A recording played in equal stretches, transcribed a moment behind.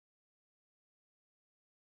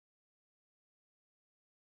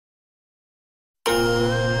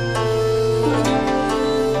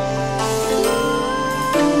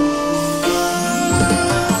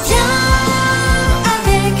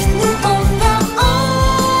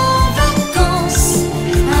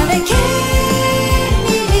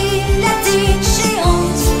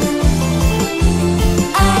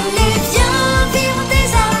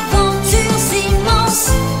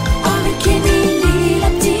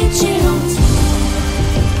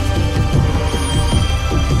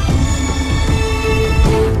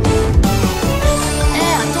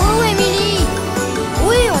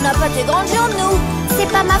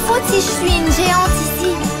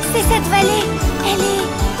Elle est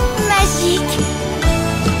magique.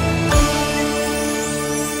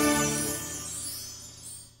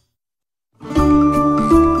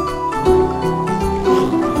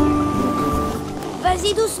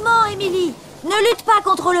 Vas-y doucement, Émilie. Ne lutte pas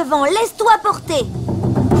contre le vent, laisse-toi porter.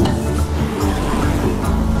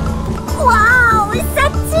 Waouh, ça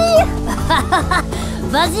tire.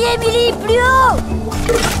 Vas-y, Émilie, plus haut.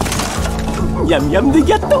 Miam miam des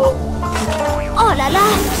gâteaux. Oh là là,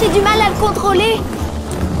 j'ai du mal à le contrôler.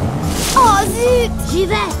 Oh zut. J'y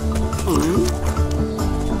vais.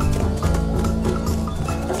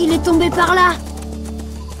 Il est tombé par là.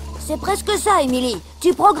 C'est presque ça, Émilie.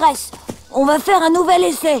 Tu progresses. On va faire un nouvel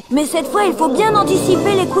essai, mais cette fois, il faut bien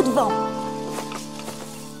anticiper les coups de vent.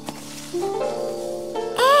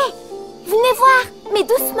 Hé, venez voir, mais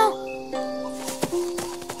doucement.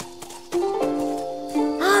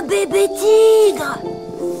 Un bébé tigre.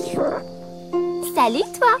 Salut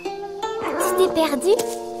toi. Tu t'es perdu?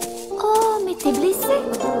 Oh, mais t'es blessé.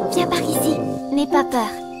 Viens par ici. N'aie pas peur.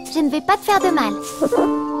 Je ne vais pas te faire de mal.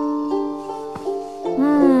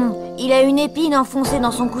 Il a une épine enfoncée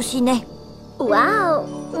dans son coussinet. Waouh,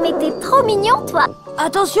 mais t'es trop mignon, toi.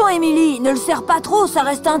 Attention, Émilie, ne le serre pas trop, ça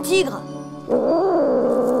reste un tigre.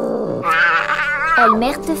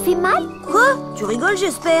 Elmer te fait mal? Quoi? Tu rigoles,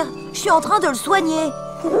 j'espère. Je suis en train de le soigner.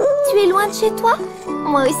 Tu es loin de chez toi?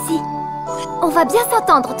 Moi aussi. On va bien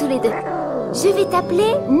s'entendre tous les deux. Je vais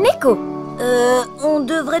t'appeler Neko. On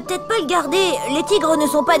devrait peut-être pas le garder. Les tigres ne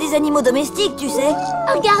sont pas des animaux domestiques, tu sais.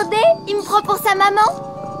 Regardez, il me prend pour sa maman.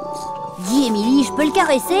 Dis, Émilie, je peux le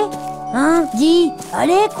caresser? Hein? Dis,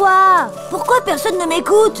 allez, quoi? Pourquoi personne ne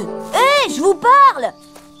m'écoute? Hé, je vous parle!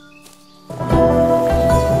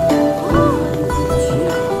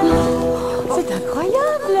 C'est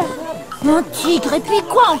incroyable. Un tigre, et puis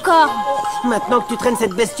quoi encore? Maintenant que tu traînes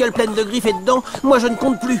cette bestiole pleine de griffes et de dents, moi je ne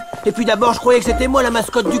compte plus. Et puis d'abord, je croyais que c'était moi la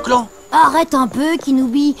mascotte du clan. Arrête un peu,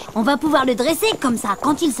 Kinoubi. On va pouvoir le dresser comme ça.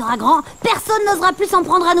 Quand il sera grand, personne n'osera plus s'en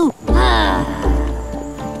prendre à nous.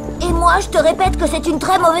 Et moi, je te répète que c'est une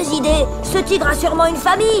très mauvaise idée. Ce tigre a sûrement une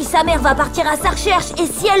famille. Sa mère va partir à sa recherche. Et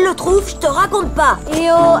si elle le trouve, je te raconte pas.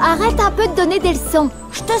 Eh oh, arrête un peu de donner des leçons.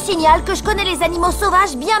 Je te signale que je connais les animaux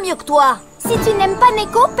sauvages bien mieux que toi. Si tu n'aimes pas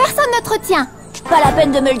Neko, personne ne te retient. Pas la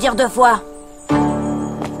peine de me le dire 2 fois.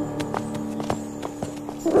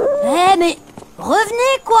 Eh, mais...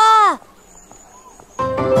 revenez, quoi!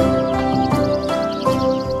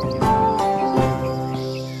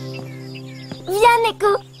 Viens,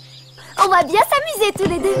 Neko. On va bien s'amuser tous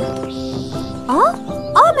les deux. Oh,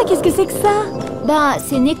 mais qu'est-ce que c'est que ça? Ben,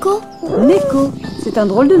 c'est Neko. Neko, c'est un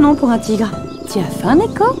drôle de nom pour un tigre. Tu as faim,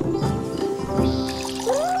 Neko?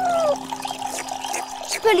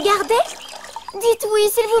 Je peux le garder? Dites oui,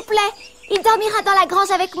 s'il vous plaît. Il dormira dans la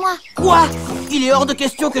grange avec moi. Quoi? Il est hors de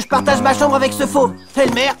question que je partage ma chambre avec ce faux.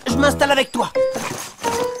 Elmer, je m'installe avec toi.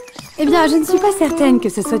 Eh bien, je ne suis pas certaine que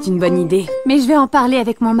ce soit une bonne idée. Mais je vais en parler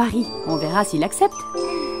avec mon mari. On verra s'il accepte.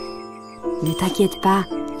 Ne t'inquiète pas,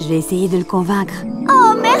 je vais essayer de le convaincre.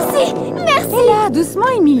 Oh, merci, merci. Et là, doucement,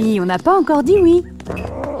 Émilie, on n'a pas encore dit oui.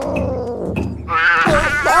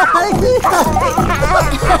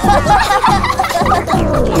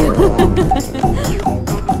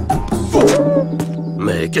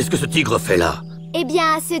 Mais qu'est-ce que ce tigre fait là? Eh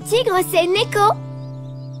bien, ce tigre, c'est Neko.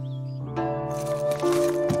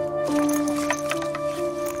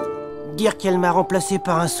 Dire qu'elle m'a remplacé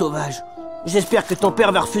par un sauvage. J'espère que ton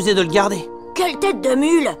père va refuser de le garder. Quelle tête de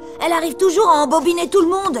mule! Elle arrive toujours à embobiner tout le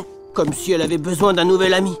monde. Comme si elle avait besoin d'un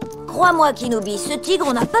nouvel ami. Crois-moi, Kinoubi, ce tigre,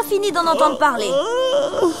 on n'a pas fini d'en entendre parler.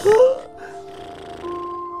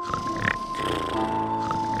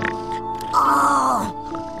 Oh!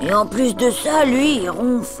 Et en plus de ça, lui, il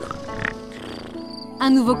ronfle. Un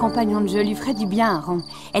nouveau compagnon de jeu lui ferait du bien, Ron.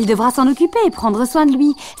 Elle devra s'en occuper et prendre soin de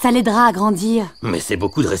lui. Ça l'aidera à grandir. Mais c'est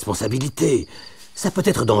beaucoup de responsabilités. Ça peut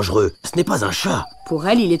être dangereux. Ce n'est pas un chat. Pour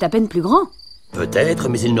elle, il est à peine plus grand. Peut-être,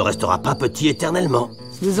 mais il ne restera pas petit éternellement.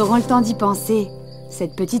 Nous aurons le temps d'y penser.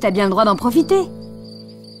 Cette petite a bien le droit d'en profiter.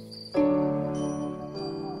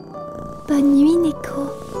 Bonne nuit, Neko.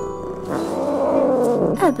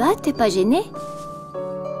 Ah bah, t'es pas gênée?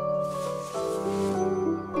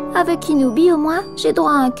 Avec Kinoubi, au moins, j'ai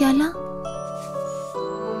droit à un câlin.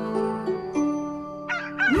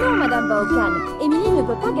 Non, Madame Baokan, Émilie ne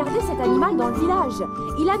peut pas garder cet animal dans le village.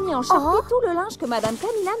 Il a mis en charpie tout le linge que Madame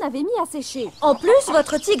Camillan avait mis à sécher. En plus,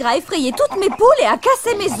 votre tigre a effrayé toutes mes poules et a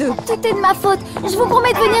cassé mes œufs. Tout est de ma faute. Je vous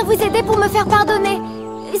promets de venir vous aider pour me faire pardonner.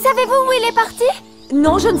 Savez-vous où il est parti?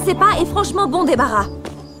 Non, je ne sais pas et franchement, bon débarras.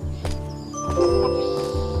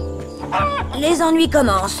 Les ennuis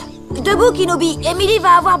commencent. Debout, Kinoubi, Émilie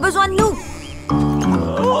va avoir besoin de nous.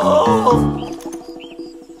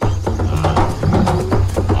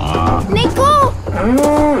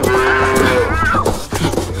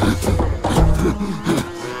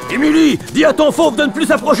 à ton fauve de ne plus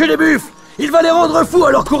s'approcher des buffles. Il va les rendre fous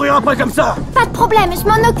à leur courir après comme ça. Pas de problème, je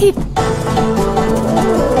m'en occupe.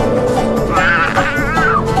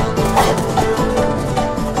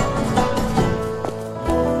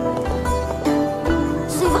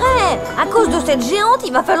 C'est vrai! À cause de cette géante,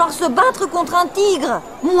 il va falloir se battre contre un tigre.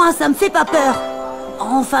 Moi, ça me fait pas peur.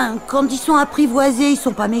 Enfin, quand ils sont apprivoisés, ils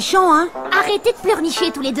sont pas méchants, hein? Arrêtez de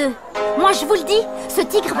pleurnicher tous les deux. Moi, je vous le dis, ce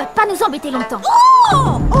tigre va pas nous embêter longtemps.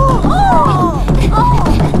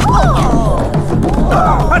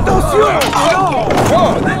 Attention!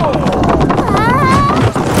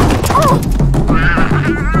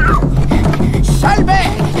 Sale bête!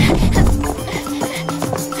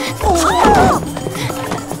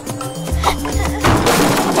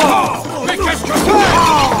 Mais qu'est-ce que c'est?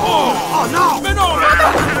 Oh non! Mais non!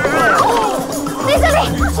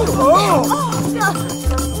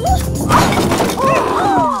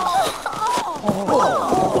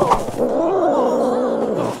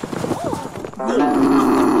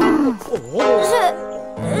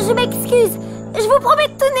 Je m'excuse. Je vous promets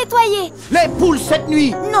de tout nettoyer. Les poules cette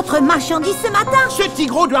nuit! Notre marchandise ce matin! Ce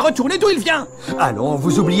tigreau doit retourner d'où il vient! Allons,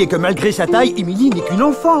 vous oubliez que malgré sa taille, Émilie n'est qu'une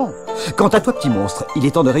enfant. Quant à toi, petit monstre, il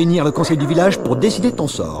est temps de réunir le conseil du village pour décider de ton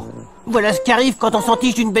sort. Voilà ce qui arrive quand on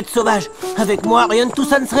s'entiche d'une bête sauvage. Avec moi, rien de tout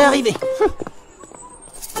ça ne serait arrivé.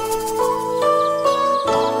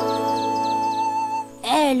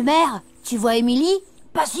 Hé, Elmer, tu vois Émilie?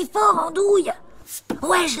 Pas si fort, andouille!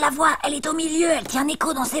 Ouais, je la vois, elle est au milieu, elle tient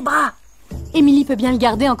Nico dans ses bras. Émilie peut bien le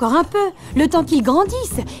garder encore un peu, le temps qu'il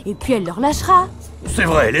grandisse, et puis elle le relâchera. C'est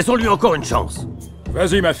vrai, laissons-lui encore une chance.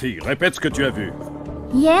 Vas-y, ma fille, répète ce que tu as vu.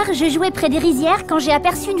 Hier, je jouais près des rizières quand j'ai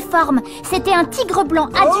aperçu une forme. C'était un tigre blanc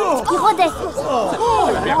adulte qui rôdait.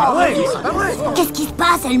 Qu'est-ce qui se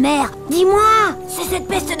passe, Elmer? Dis-moi! C'est cette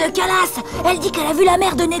peste de Calas! Elle dit qu'elle a vu la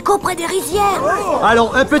mère de Neko près des rizières!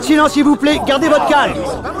 Allons, un peu de silence s'il vous plaît, gardez votre calme.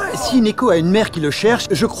 Si Neko a une mère qui le cherche,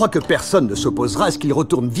 je crois que personne ne s'opposera à ce qu'il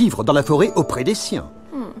retourne vivre dans la forêt auprès des siens.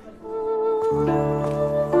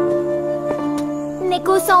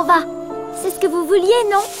 Neko s'en va. C'est ce que vous vouliez,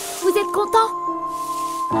 non? Vous êtes content?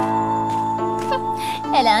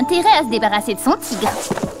 Elle a intérêt à se débarrasser de son tigre.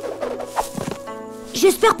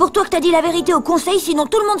 J'espère pour toi que t'as dit la vérité au conseil, sinon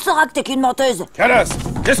tout le monde saura que t'es qu'une menteuse. Calas,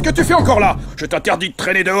 qu'est-ce que tu fais encore là? Je t'interdis de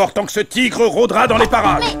traîner dehors tant que ce tigre rôdera dans les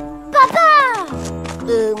parages. Mais, papa!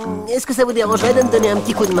 Est-ce que ça vous dérangerait de me donner un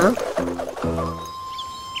petit coup de main?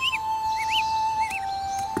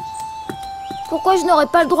 Pourquoi je n'aurais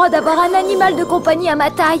pas le droit d'avoir un animal de compagnie à ma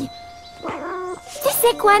taille? Tu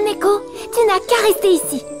sais quoi, Neko? Tu n'as qu'à rester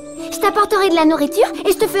ici. Je t'apporterai de la nourriture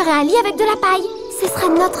et je te ferai un lit avec de la paille. Ce sera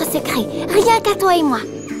notre secret, rien qu'à toi et moi.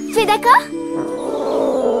 Tu es d'accord?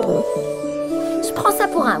 Je prends ça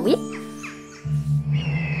pour un oui.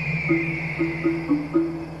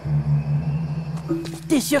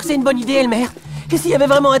 T'es sûr que c'est une bonne idée, Elmer? Et s'il y avait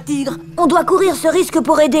vraiment un tigre? On doit courir ce risque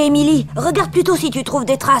pour aider Émilie. Regarde plutôt si tu trouves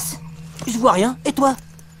des traces. Je vois rien. Et toi?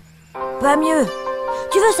 Pas mieux.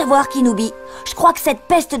 Tu veux savoir, Kinoubi? Je crois que cette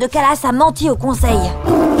peste de Calas a menti au conseil.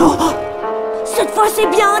 Oh, oh. Cette fois, c'est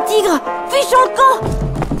bien un tigre! Fichons le camp!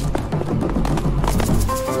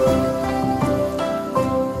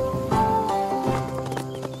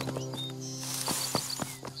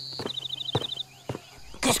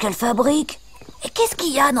 Qu'est-ce qu'elle fabrique? Et qu'est-ce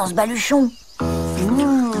qu'il y a dans ce baluchon?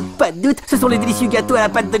 Pas de doute, ce sont les délicieux gâteaux à la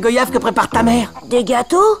pâte de goyave que prépare ta mère. Des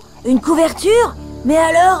gâteaux? Une couverture? Mais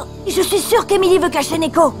alors, je suis sûre qu'Émilie veut cacher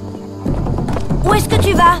Neko. Où est-ce que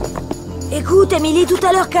tu vas? Écoute, Émilie, tout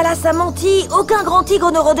à l'heure, Calas a menti. Aucun grand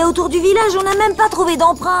tigre ne rôdait autour du village, on n'a même pas trouvé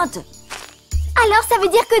d'empreinte. Alors ça veut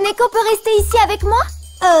dire que Neko peut rester ici avec moi?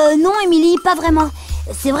 Non, Émilie, pas vraiment.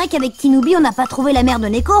 C'est vrai qu'avec Kinoubi, on n'a pas trouvé la mère de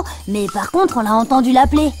Neko, mais par contre, on l'a entendu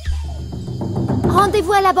l'appeler.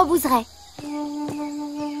 Rendez-vous à la bambouseraie.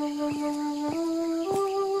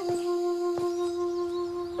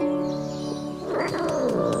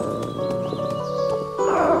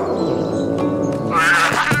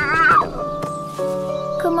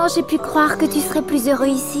 Comment j'ai pu croire que tu serais plus heureux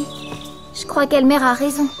ici? Je crois qu'Elmer a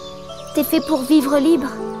raison. T'es fait pour vivre libre.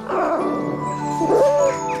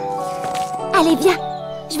 Allez, viens.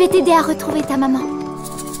 Je vais t'aider à retrouver ta maman.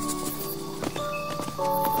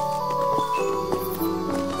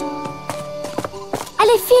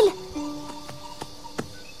 Allez, file.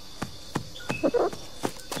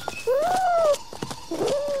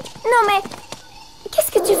 Non mais...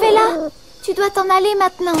 Qu'est-ce que tu fais là? Tu dois t'en aller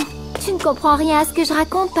maintenant. Tu ne comprends rien à ce que je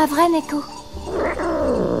raconte, pas vrai, Neko?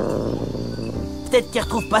 Peut-être qu'il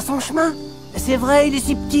retrouve pas son chemin. C'est vrai, il est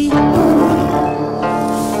si petit.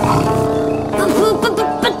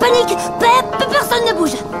 Pas de panique! Personne ne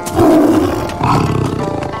bouge!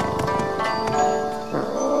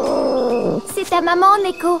 ta maman,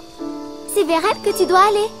 Neko. C'est vers elle que tu dois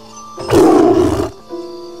aller.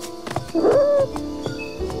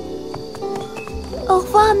 Au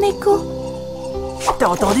revoir, Neko. T'as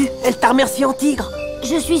entendu? Elle t'a remercié en tigre.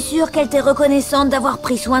 Je suis sûre qu'elle t'est reconnaissante d'avoir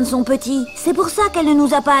pris soin de son petit. C'est pour ça qu'elle ne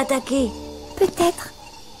nous a pas attaqués. Peut-être.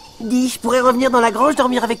 Dis, je pourrais revenir dans la grange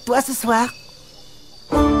dormir avec toi ce soir.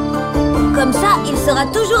 Comme ça, il sera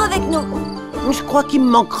toujours avec nous. Je crois qu'il me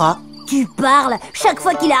manquera. Tu parles. Chaque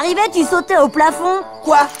fois qu'il arrivait, tu sautais au plafond.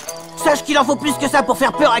 Quoi? Sache qu'il en faut plus que ça pour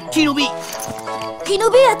faire peur à Kenobi.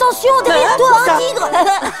 Kenobi, attention, derrière toi, un tigre.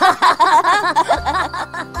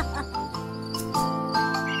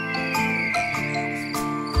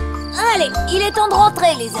 Allez, il est temps de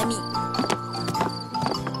rentrer, les amis.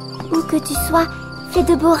 Où que tu sois, fais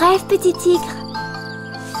de beaux rêves, petit tigre.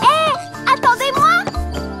 Hé, attendez-moi!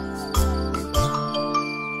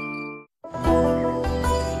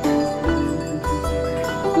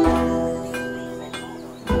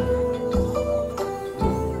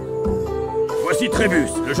 Voici Trébus,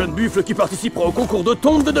 le jeune buffle qui participera au concours de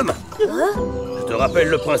tonte de demain. Je te rappelle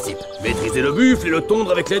le principe. Maîtriser le buffle et le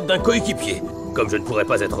tondre avec l'aide d'un coéquipier. Comme je ne pourrais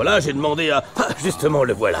pas être là, j'ai demandé à... Ah, justement,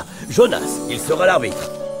 le voilà. Jonas, il sera l'arbitre.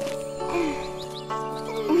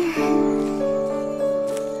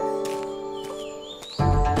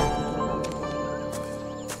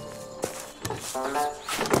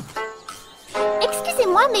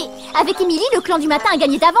 Excusez-moi, mais avec Émilie, le clan du matin a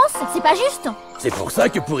gagné d'avance. C'est pas juste. C'est pour ça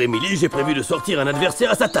que pour Émilie, j'ai prévu de sortir un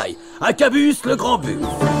adversaire à sa taille. Acabus, le grand buffle.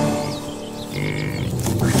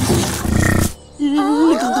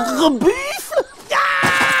 Le grand buffle?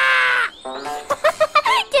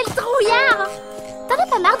 Quel trouillard! T'en as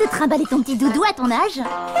pas marre de trimballer ton petit doudou à ton âge?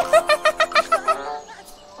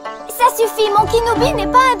 Ça suffit, mon Kenobi n'est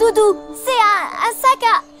pas un doudou. C'est un sac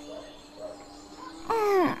à...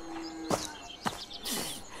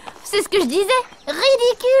 C'est ce que je disais.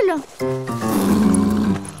 Ridicule!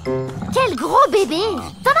 Quel gros bébé!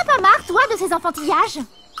 T'en as pas marre, toi, de ces enfantillages?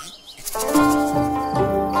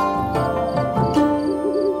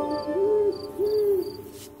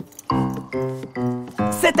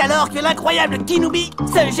 C'est alors que l'incroyable Kenobi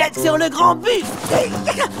se jette sur le grand buffle,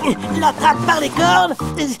 l'attrape par les cornes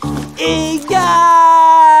et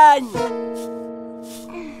gagne.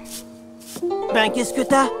 Ben, qu'est-ce que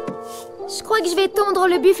t'as? Je crois que je vais tondre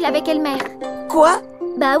le buffle avec Elmer. Quoi?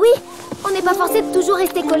 Bah oui, on n'est pas forcé de toujours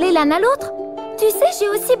rester collés l'un à l'autre. Tu sais, j'ai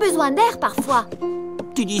aussi besoin d'air parfois.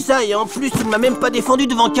 Tu dis ça et en plus, tu ne m'as même pas défendu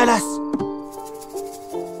devant Calas.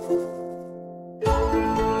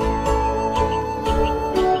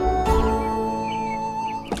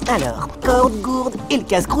 Alors, corde, gourde et le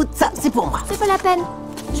casse-croûte, ça, c'est pour moi. C'est pas la peine.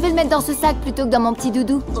 Je vais le mettre dans ce sac plutôt que dans mon petit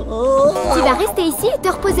doudou. Tu vas rester ici et te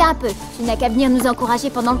reposer un peu. Tu n'as qu'à venir nous encourager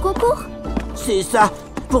pendant le concours. C'est ça.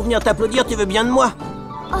 Pour venir t'applaudir, tu veux bien de moi.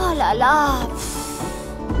 Oh là là.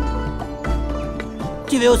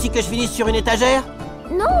 Tu veux aussi que je finisse sur une étagère?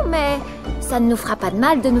 Non, mais ça ne nous fera pas de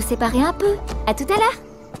mal de nous séparer un peu. À tout à l'heure.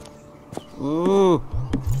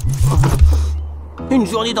 Une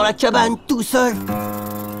journée dans la cabane, tout seul.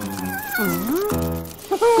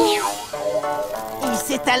 Et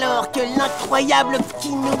c'est alors que l'incroyable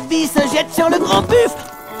Kenobi se jette sur le grand buffle.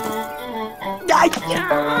 Aïe.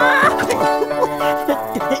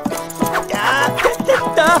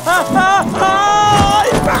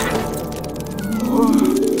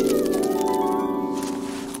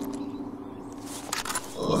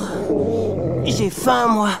 J'ai faim,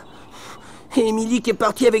 moi. Et Émilie qui est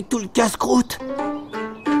partie avec tout le casse-croûte.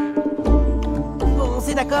 Bon,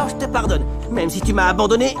 c'est d'accord, je te pardonne. Même si tu m'as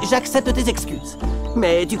abandonné, j'accepte tes excuses.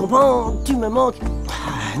 Mais tu comprends, tu me manques.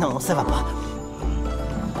 Ah, non, ça va pas.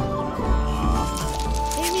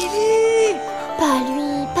 Émilie! Pas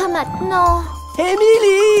lui, pas maintenant.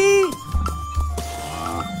 Émilie!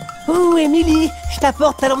 Oh, Émilie, je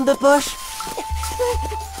t'apporte ta lampe de poche.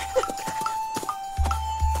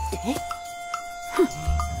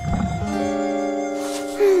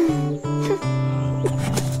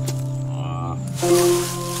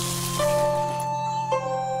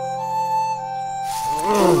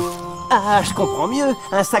 Ah, je comprends mieux.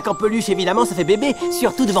 Un sac en peluche, évidemment, ça fait bébé,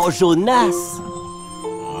 surtout devant Jonas.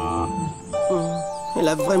 Elle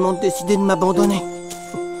a vraiment décidé de m'abandonner.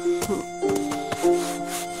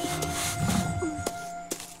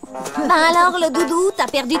 Ben alors, le doudou, t'as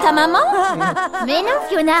perdu ta maman? Mais non,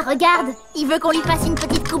 Fiona, regarde. Il veut qu'on lui fasse une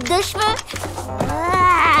petite coupe de cheveux.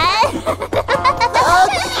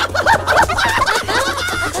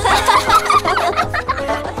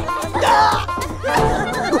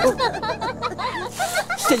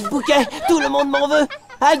 C'est le bouquet, tout le monde m'en veut.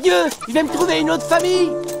 Adieu, je vais me trouver une autre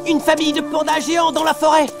famille. Une famille de pandas géants dans la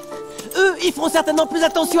forêt. eux, ils feront certainement plus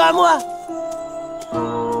attention à moi.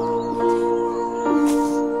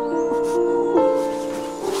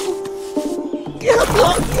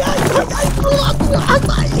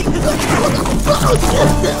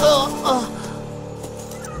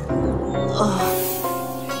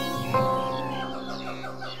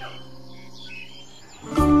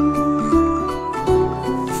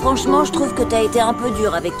 Franchement, je trouve que t'as été un peu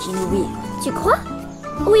dur avec Kinoubi. Tu crois?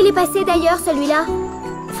 Où il est passé d'ailleurs, celui-là?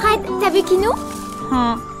 Fred, t'as vu Kinou?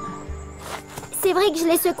 C'est vrai que je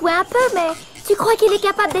l'ai secoué un peu, mais tu crois qu'il est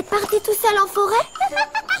capable d'être parti tout seul en forêt?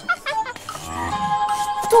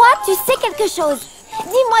 Toi, tu sais quelque chose.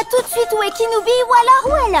 Dis-moi tout de suite où est Kinoubi, ou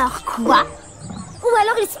alors quoi? Ou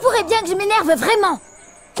alors il se pourrait bien que je m'énerve vraiment.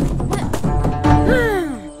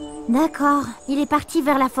 D'accord, il est parti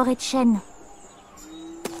vers la forêt de chêne.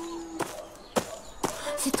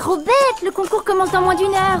 C'est trop bête, le concours commence dans moins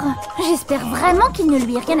d'1 heure. J'espère vraiment qu'il ne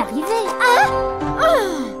lui est rien arrivé.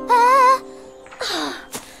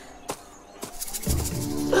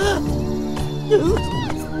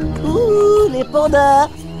 Ouh, les pandas.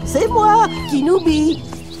 C'est moi, Kinoubi.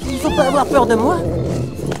 Il faut pas avoir peur de moi.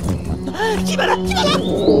 Qui va là? Qui va là?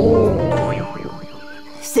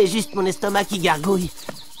 C'est juste mon estomac qui gargouille.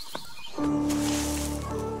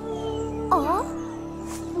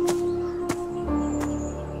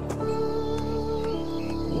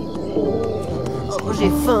 Oh,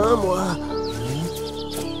 j'ai faim, moi.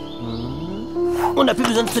 On n'a plus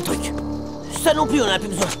besoin de ce truc. Ça non plus, on n'a plus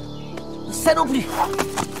besoin. Ça non plus.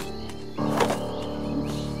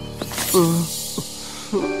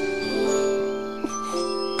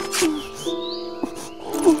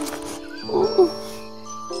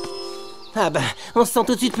 Ah ben, on se sent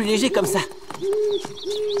tout de suite plus léger comme ça.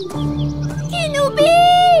 Kinoubi!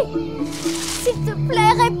 S'il te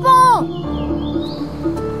plaît, réponds!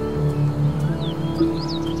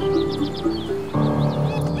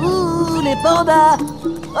 Ouh, les pandas!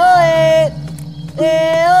 Oh,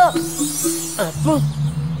 oh! Un pont?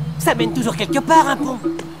 Ça mène toujours quelque part, un pont.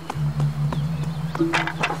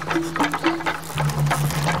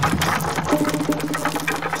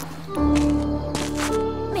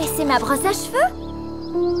 Mais c'est ma brosse à cheveux?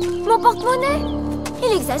 Mon porte-monnaie?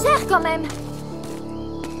 Il exagère quand même.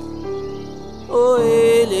 Oh,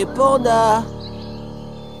 les pandas!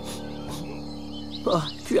 Oh,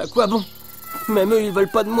 puis à quoi bon? Même eux, ils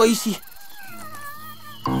veulent pas de moi ici.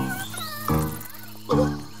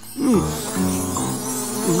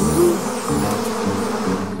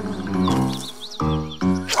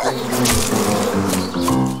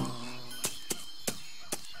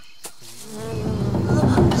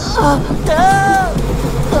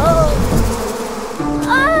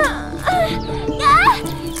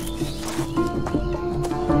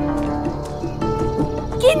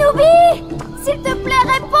 Kinoubi! S'il te plaît,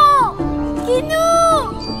 réponds! Kinou!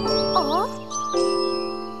 Oh?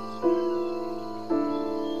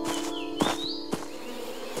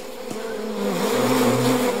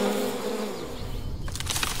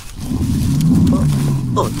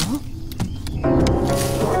 Oh non!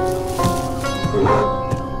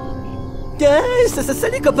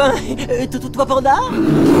 Salut copain! Toi panda?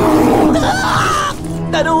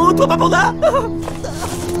 Ah non, toi pas panda!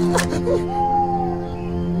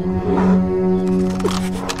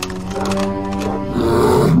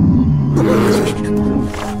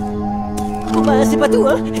 Bah, c'est pas tout,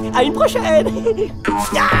 hein! À une prochaine!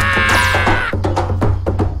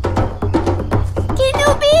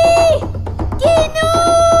 Kinoubi! Kinou!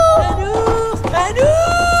 Un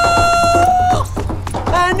ours!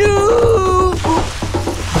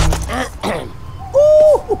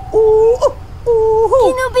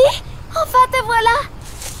 Kinoubi! Enfin te voilà!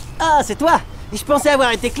 Ah, c'est toi! Je pensais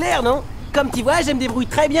avoir été clair, non? Comme tu vois, je me débrouille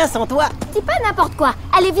très bien sans toi. Dis pas n'importe quoi.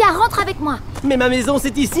 Allez, viens, rentre avec moi. Mais ma maison,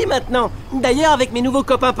 c'est ici maintenant. D'ailleurs, avec mes nouveaux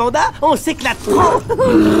copains pandas, on s'éclate trop.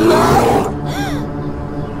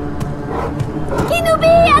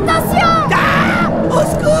 Kinoubi, attention! Ah! Au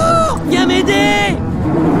secours! Viens m'aider!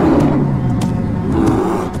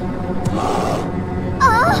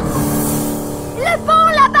 Oh! Le pont,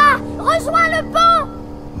 là-bas! Rejoins le pont!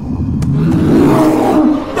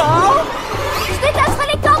 Non! Je détacherai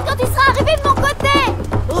les cordes quand il sera arrivé de mon côté!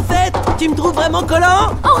 Au fait, tu me trouves vraiment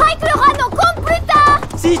collant? On réglera nos comptes plus tard!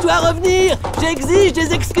 Si je dois revenir, j'exige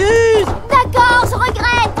des excuses! D'accord, je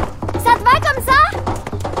regrette! Ça te va comme ça?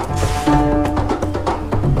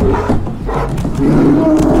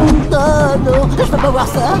 Oh non, je peux pas voir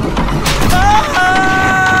ça! Ah!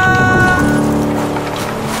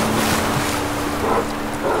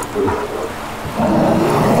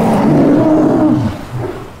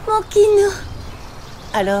 Mon Kinou.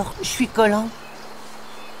 Alors, je suis collant?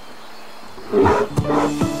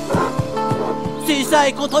 C'est ça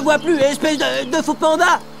et qu'on te revoit plus, espèce de faux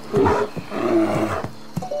panda.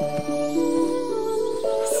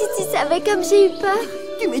 Si tu savais comme j'ai eu peur.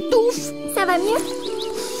 Tu m'étouffes. Ça va mieux?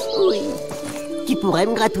 Oui. Tu pourrais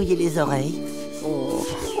me gratouiller les oreilles?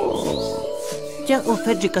 Tiens, au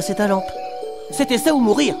fait, j'ai cassé ta lampe. C'était ça ou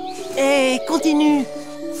mourir. Eh, continue.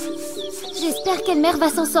 J'espère qu'Elmer va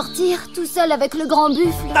s'en sortir, tout seul avec le grand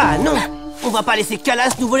buffle. Ah non, on va pas laisser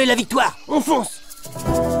Calas nous voler la victoire. On fonce.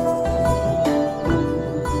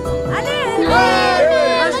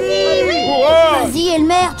 Vas-y,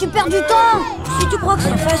 Elmer, tu perds du temps. Si tu crois que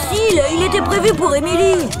c'est facile, il était prévu pour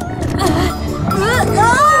Émilie.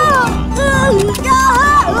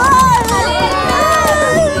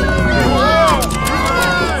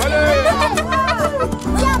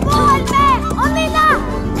 Tiens bon, Elmer, on est là.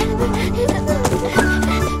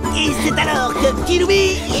 Et c'est alors que Kiloubi...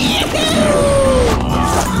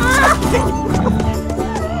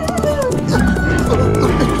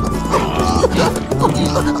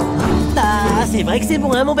 Ah, c'est vrai que c'est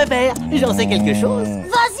bon, hein, mon pépère. J'en sais quelque chose.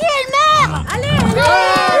 Vas-y, Elmer. Allez,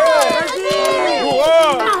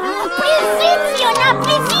 plus vite, Fiona,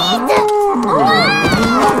 plus vite.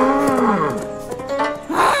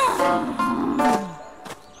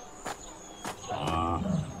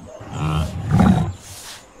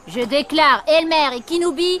 Je déclare Elmer et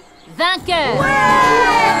Kinoubi vainqueurs.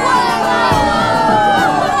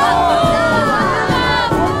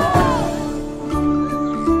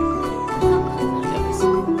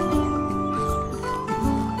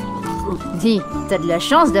 Dis, t'as de la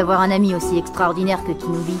chance d'avoir un ami aussi extraordinaire que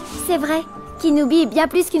Kinoubi. C'est vrai, Kinoubi est bien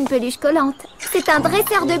plus qu'une peluche collante. C'est un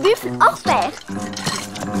dresseur de buffle hors pair.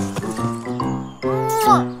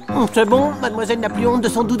 C'est bon, mademoiselle n'a plus honte de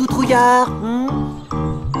son doudou trouillard.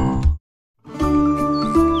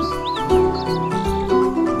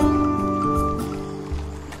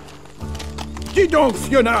 Dis donc,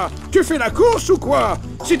 Fiona, tu fais la course ou quoi?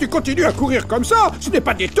 Si tu continues à courir comme ça, ce n'est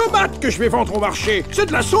pas des tomates que je vais vendre au marché, c'est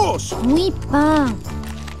de la sauce. Oui, pas.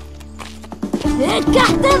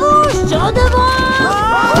 Écartez-vous, je suis en devant.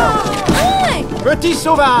 Petit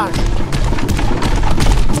sauvage!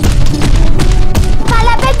 Pas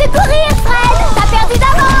la peine de courir, Fred. T'as perdu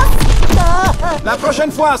d'avance. La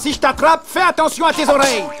prochaine fois, si je t'attrape, fais attention à tes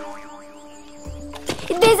oreilles!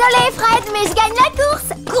 Désolée, Fred, mais je gagne la course.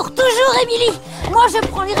 Cours toujours, Émilie. Moi, je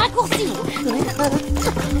prends les raccourcis.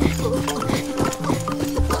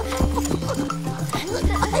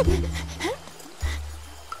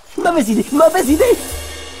 Mauvaise idée, mauvaise idée.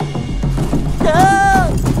 Ah!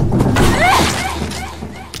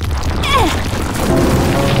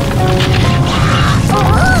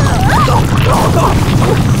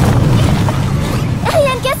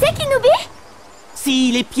 Rien de cassé, Kinoubi?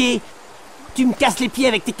 Si, les pieds. Tu me casses les pieds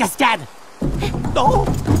avec tes cascades. Non.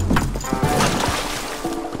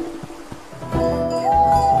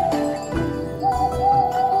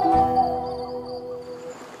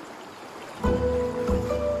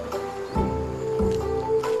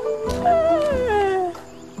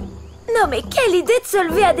 Non mais quelle idée de se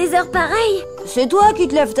lever à des heures pareilles. C'est toi qui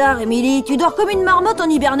te lèves tard, Émilie. Tu dors comme une marmotte en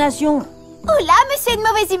hibernation. Oh là, monsieur est de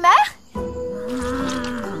mauvaise humeur?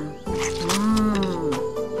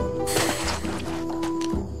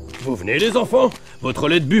 Vous venez, les enfants? Votre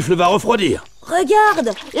lait de buffle va refroidir.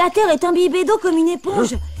 Regarde, la terre est imbibée d'eau comme une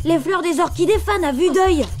éponge. Les fleurs des orchidées fanent à vue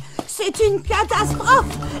d'œil. C'est une catastrophe.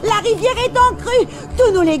 La rivière est en crue.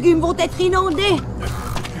 Tous nos légumes vont être inondés.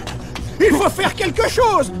 Il faut faire quelque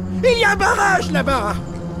chose. Il y a un barrage là-bas.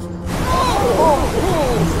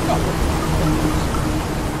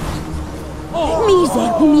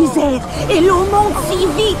 Misère, misère. Et l'eau monte si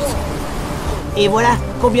vite. Et voilà,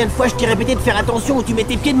 combien de fois je t'ai répété de faire attention où tu mets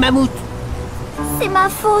tes pieds de mammouth. C'est ma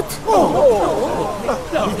faute.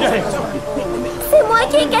 C'est moi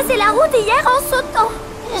qui ai cassé la route hier en sautant.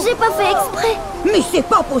 J'ai pas fait exprès. Mais c'est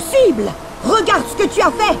pas possible. Regarde ce que tu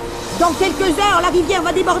as fait. Dans quelques heures, la rivière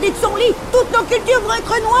va déborder de son lit. Toutes nos cultures vont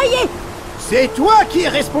être noyées. C'est toi qui es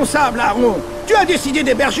responsable, Aaron. Tu as décidé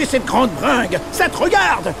d'héberger cette grande bringue. Ça te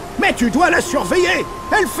regarde. Mais tu dois la surveiller.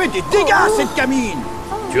 Elle fait des dégâts, cette gamine.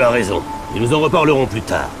 Tu as raison. Et nous en reparlerons plus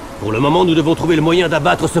tard. Pour le moment, nous devons trouver le moyen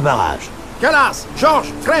d'abattre ce barrage. Calas,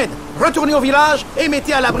 Georges, Fred, retournez au village et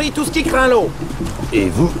mettez à l'abri tout ce qui craint l'eau. Et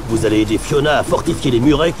vous allez aider Fiona à fortifier les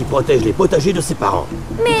murets qui protègent les potagers de ses parents.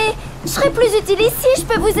 Mais je serai plus utile ici, je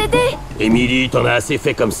peux vous aider. Émilie, t'en as assez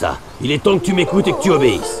fait comme ça. Il est temps que tu m'écoutes et que tu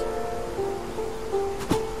obéisses.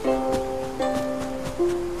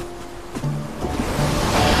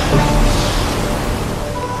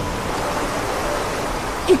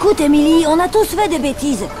 Écoute, Émilie, on a tous fait des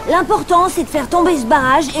bêtises. L'important, c'est de faire tomber ce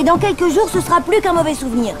barrage et dans quelques jours, ce sera plus qu'un mauvais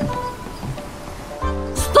souvenir.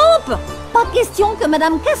 Stop! Pas question que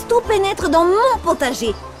Madame Castou pénètre dans mon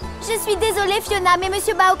potager. Je suis désolée, Fiona, mais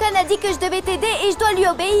Monsieur Baokan a dit que je devais t'aider et je dois lui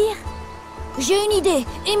obéir. J'ai une idée.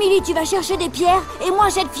 Émilie, tu vas chercher des pierres et moi,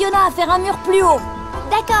 j'aide Fiona à faire un mur plus haut.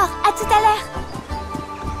 D'accord, à tout à l'heure.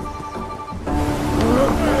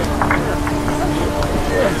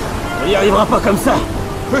 On n'y arrivera pas comme ça.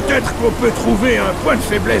 Peut-être qu'on peut trouver un point de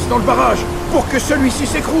faiblesse dans le barrage pour que celui-ci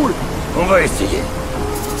s'écroule. On va essayer.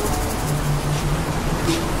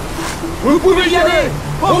 Vous pouvez y aller.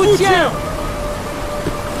 On vous tient.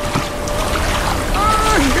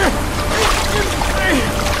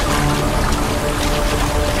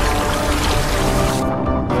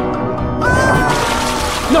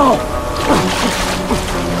 Non!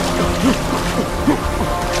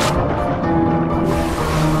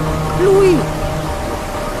 Louis!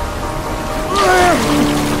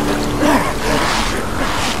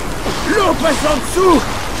 L'eau passe en dessous.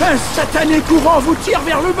 Un satané courant vous tire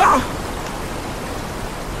vers le bas.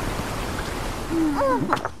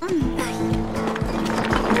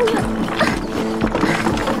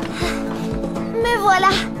 Me voilà.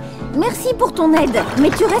 Merci pour ton aide, mais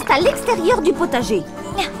tu restes à l'extérieur du potager.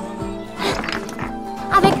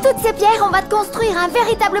 Avec toutes ces pierres, on va te construire un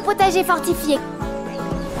véritable potager fortifié.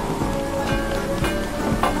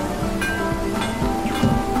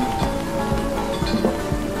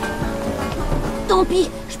 Tant pis,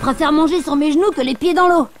 je préfère manger sur mes genoux que les pieds dans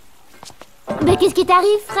l'eau. Mais qu'est-ce qui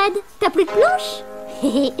t'arrive, Fred? T'as plus de planches?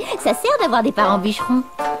 Ça sert d'avoir des parents bûcherons.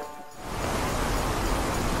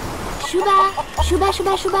 Chouba, chouba,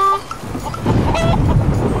 chouba, chouba.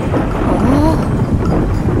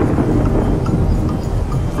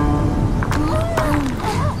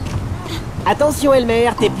 Attention,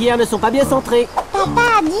 Elmer, tes pierres ne sont pas bien centrées. Papa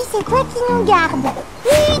a dit c'est toi qui nous gardes.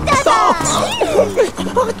 Oui, tata.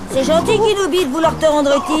 C'est gentil, Kinoubi, de vouloir te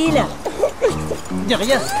rendre utile. De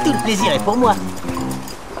rien, tout le plaisir est pour moi.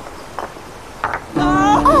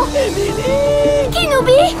 Oh,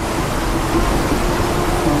 Kinoubi!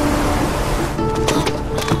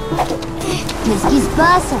 Qu'est-ce qui se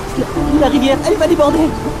passe? La rivière, elle va déborder.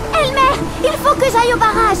 Elmer, il faut que j'aille au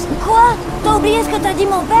barrage. Quoi? T'as oublié ce que t'a dit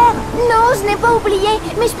mon père? Non, je n'ai pas oublié,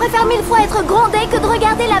 mais je préfère 1000 fois être grondée que de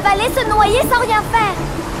regarder la vallée se noyer sans rien faire.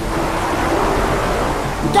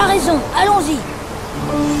 T'as raison, allons-y.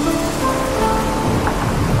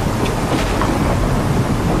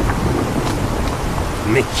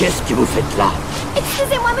 Mais qu'est-ce que vous faites là?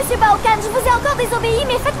 Excusez-moi, Monsieur Baokan, je vous ai encore désobéi,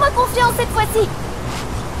 mais faites-moi confiance cette fois-ci.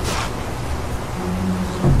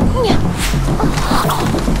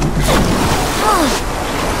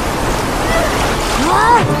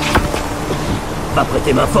 Va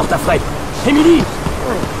prêter main forte à Fred. Émilie!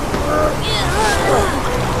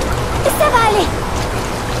 Ça va aller.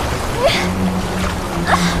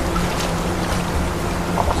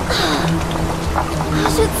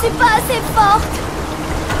 Je ne suis pas assez forte.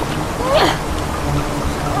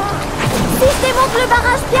 Si je démonte le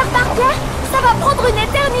barrage pierre par pierre, ça va prendre une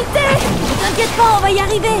éternité. Ne t'inquiète pas, on va y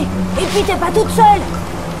arriver. Et puis t'es pas toute seule.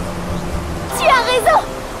 Tu as raison.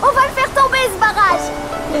 On va le faire tomber ce barrage.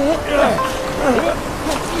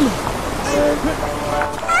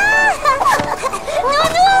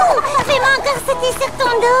 Nounou, fais-moi encore sauter sur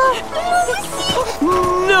ton dos. Moi aussi.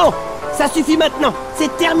 Non! Ça suffit maintenant.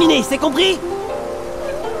 C'est terminé, c'est compris?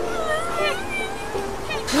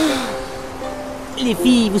 Les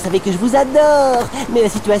filles, vous savez que je vous adore. Mais la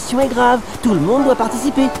situation est grave. Tout le monde doit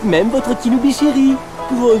participer. Même votre Kinoubi chéri.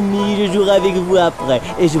 Promis, je jouerai avec vous après.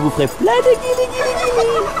 Et je vous ferai plein de guili.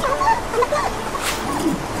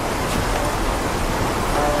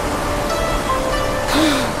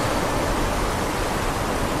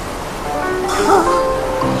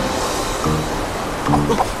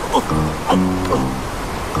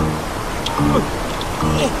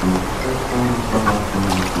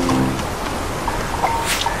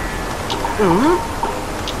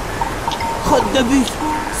 Crotte de bus,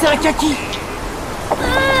 c'est un kaki.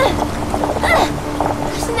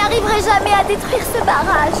 Je n'arriverai jamais à détruire ce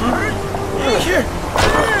barrage.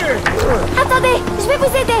 Attendez, je vais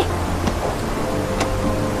vous aider.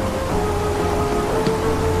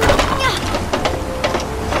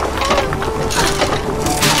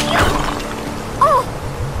 Oh!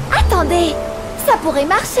 Attendez, ça pourrait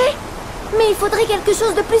marcher. Mais il faudrait quelque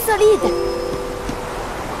chose de plus solide.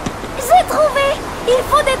 J'ai trouvé! Il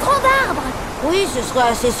faut des troncs d'arbres. Oui, ce serait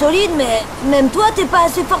assez solide, mais même toi, t'es pas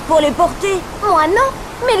assez forte pour les porter. Moi non,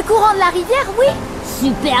 mais le courant de la rivière, oui.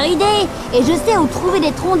 Super idée! Et je sais où trouver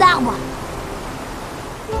des troncs d'arbres.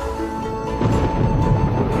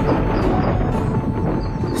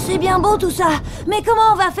 C'est bien beau tout ça, mais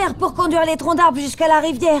comment on va faire pour conduire les troncs d'arbres jusqu'à la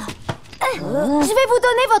rivière? Je vais vous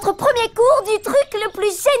donner votre premier cours du truc le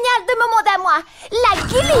plus génial de mon monde à moi, la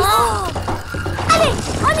glisse. Allez,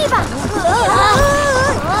 on y va.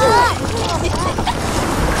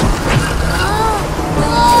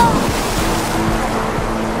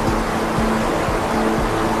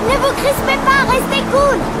 Ne vous crispez pas, restez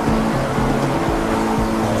cool.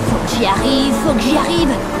 Faut que j'y arrive, faut que j'y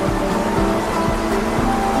arrive.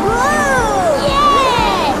 Yeah!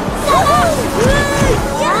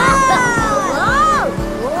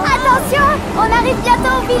 Attention, on arrive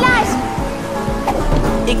bientôt au village.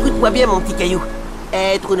 Écoute-moi bien, mon petit caillou.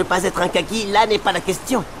 Être ou ne pas être un kaki, là n'est pas la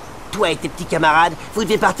question. Toi et tes petits camarades, vous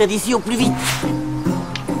devez partir d'ici au plus vite.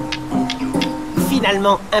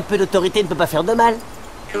 Finalement, un peu d'autorité ne peut pas faire de mal.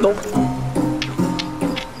 Bon.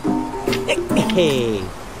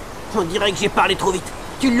 On dirait que j'ai parlé trop vite.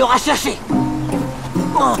 Tu l'auras cherché.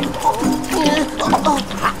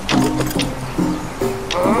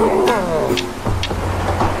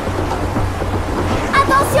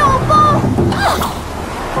 Attention au pont.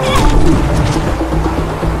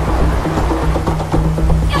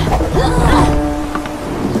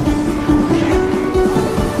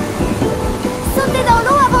 Sautez dans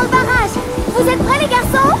l'eau avant le barrage. Vous êtes prêts les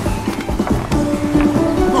garçons?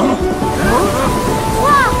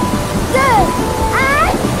 3, 2, 1.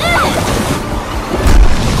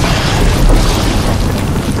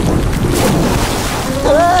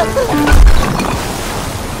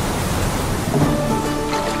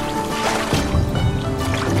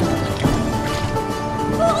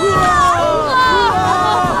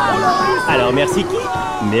 Alors merci qui?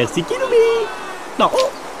 Merci qui, Loubi? Non.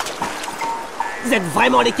 Vous êtes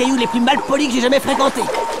vraiment les cailloux les plus mal polis que j'ai jamais fréquentés.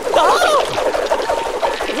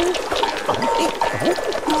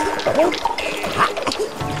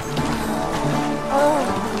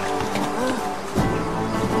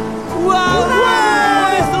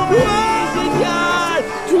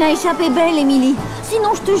 Tu l'as échappé belle, Émilie.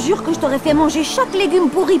 Sinon, je te jure que je t'aurais fait manger chaque légume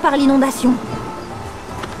pourri par l'inondation.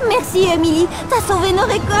 Merci, Émilie. T'as sauvé nos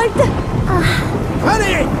récoltes.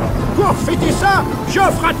 Allez, pour fêter ça,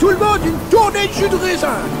 j'offre à tout le monde une tournée de jus de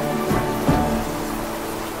raisin.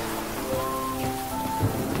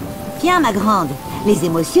 Tiens, ma grande. Les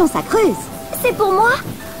émotions, ça creuse. C'est pour moi?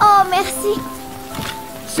 Oh, merci.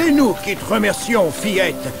 C'est nous qui te remercions,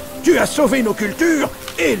 fillette. Tu as sauvé nos cultures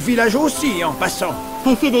et le village aussi, en passant.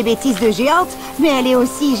 Elle fait des bêtises de géante, mais elle est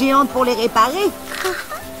aussi géante pour les réparer.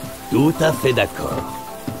 Tout à fait d'accord.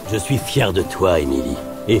 Je suis fier de toi, Émilie,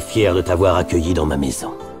 et fier de t'avoir accueilli dans ma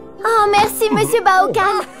maison. Oh, merci, Monsieur Baokan.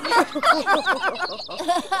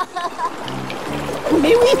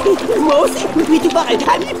 Mais oui, moi aussi, oui, tout pareil,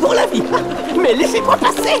 ami pour la vie. Mais laissez-moi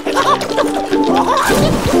passer.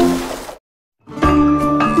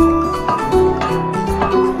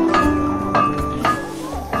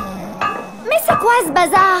 Mais c'est quoi ce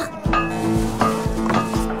bazar?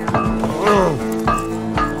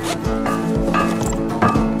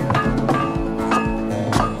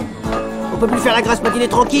 On peut plus faire la grasse matinée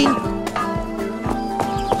tranquille?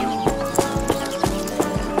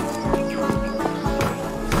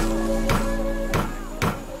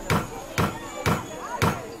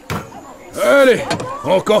 Allez,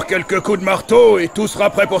 encore quelques coups de marteau et tout sera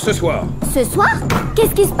prêt pour ce soir. Ce soir?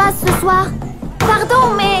 Qu'est-ce qui se passe ce soir?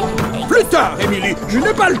 Pardon, mais... Plus tard, Émilie, je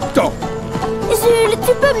n'ai pas le temps. Jules,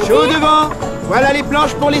 tu peux me Chaud dire... devant. Voilà les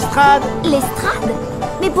planches pour l'estrade. L'estrade?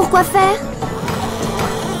 Mais pourquoi faire?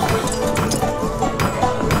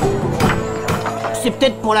 C'est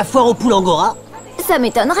peut-être pour la foire au poules Angora. Ça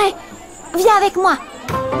m'étonnerait. Viens avec moi.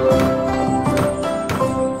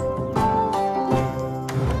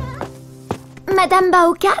 Madame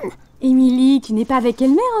Baokan? Émilie, tu n'es pas avec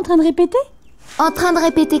elle-même en train de répéter? En train de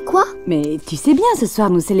répéter quoi? Mais tu sais bien, ce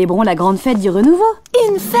soir, nous célébrons la grande fête du renouveau.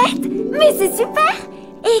 Une fête? Mais c'est super!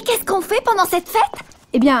 Et qu'est-ce qu'on fait pendant cette fête?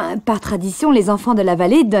 Eh bien, par tradition, les enfants de la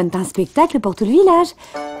vallée donnent un spectacle pour tout le village.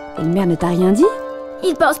 Et le maire ne t'a rien dit?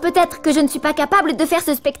 Ils pensent peut-être que je ne suis pas capable de faire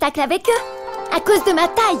ce spectacle avec eux, à cause de ma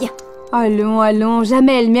taille. Allons, allons,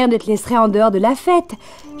 jamais Elmer ne te laisserait en dehors de la fête.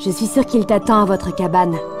 Je suis sûre qu'il t'attend à votre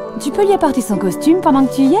cabane. Tu peux lui apporter son costume pendant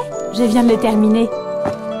que tu y es? Je viens de le terminer.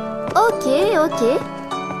 Ok, ok.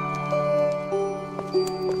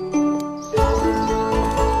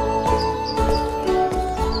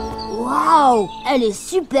 Waouh, elle est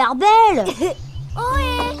super belle.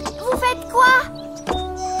 Ohé, vous faites quoi?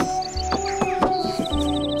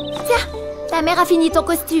 Tiens, ta mère a fini ton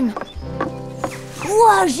costume.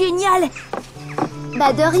 Waouh, génial.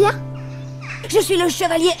 Bah de rien. Je suis le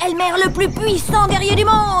chevalier Elmer le plus puissant guerrier du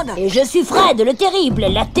monde. Et je suis Fred, le terrible,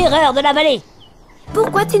 la terreur de la vallée.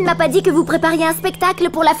 Pourquoi tu ne m'as pas dit que vous prépariez un spectacle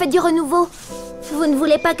pour la fête du renouveau? Vous ne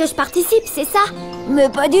voulez pas que je participe, c'est ça? Mais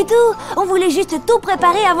pas du tout. On voulait juste tout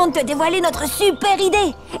préparer avant de te dévoiler notre super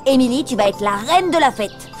idée. Émilie, tu vas être la reine de la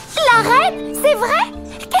fête. La reine? C'est vrai?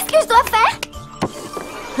 Qu'est-ce que je dois faire?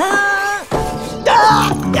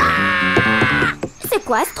 C'est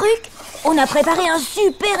quoi ce truc? On a préparé un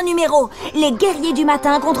super numéro. Les guerriers du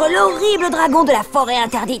matin contre l'horrible dragon de la forêt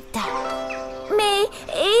interdite. Mais...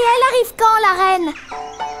 et elle arrive quand, la reine?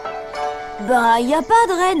 Bah, y a pas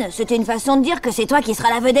de reine. C'était une façon de dire que c'est toi qui seras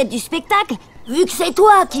la vedette du spectacle, vu que c'est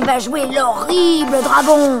toi qui vas jouer l'horrible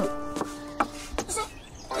dragon.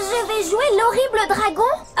 Je vais jouer l'horrible dragon?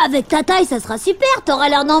 Avec ta taille, ça sera super, t'auras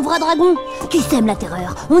l'air d'un vrai dragon. Tu sèmes la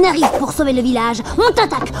terreur, on arrive pour sauver le village, on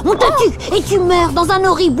t'attaque, on te tue, et tu meurs dans un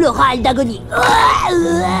horrible râle d'agonie.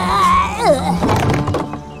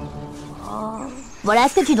 Voilà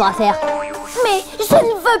ce que tu devras faire. Mais je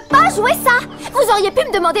ne veux pas jouer ça! Vous auriez pu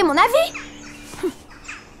me demander mon avis!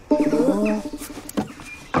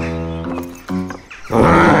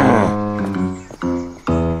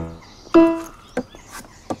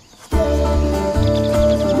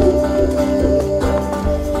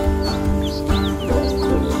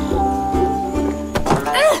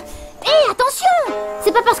 Attention!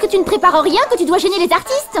 C'est pas parce que tu ne prépares rien que tu dois gêner les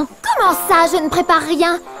artistes. Comment ça, je ne prépare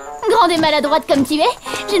rien? Grande et maladroite comme tu es,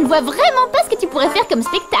 je ne vois vraiment pas ce que tu pourrais faire comme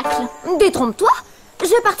spectacle. Détrompe-toi,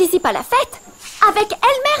 je participe à la fête avec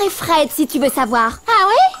Elmer et Fred, si tu veux savoir. Ah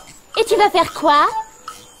ouais? Et tu vas faire quoi?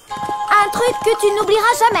 Un truc que tu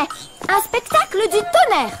n'oublieras jamais. Un spectacle du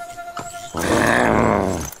tonnerre.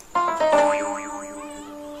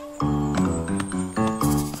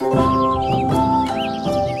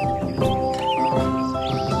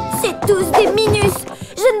 C'est tous des minus.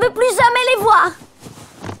 Je ne veux plus jamais les voir.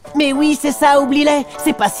 Mais oui, c'est ça, oublie-les.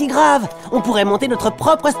 C'est pas si grave. On pourrait monter notre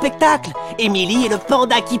propre spectacle. Émilie et le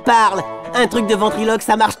panda qui parle. Un truc de ventriloque,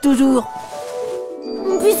 ça marche toujours.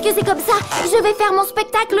 Puisque c'est comme ça, je vais faire mon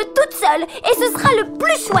spectacle toute seule. Et ce sera le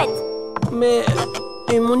plus chouette. Mais...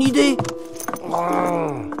 et mon idée?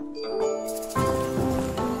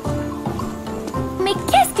 Mais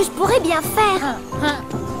qu'est-ce que je pourrais bien faire?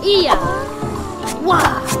 Ia! Wa!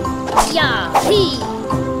 Ya! Hi!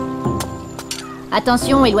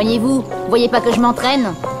 Attention, éloignez-vous. Voyez pas que je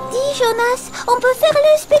m'entraîne? Dis, Jonas, on peut faire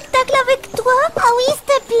le spectacle avec toi? Ah oui, s'il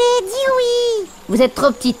te plaît, dis oui. Vous êtes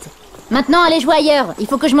trop petite. Maintenant, allez jouer ailleurs. Il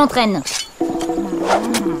faut que je m'entraîne.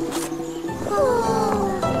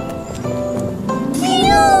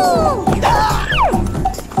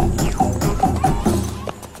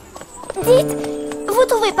 Dites, vous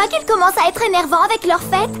trouvez pas qu'ils commencent à être énervants avec leur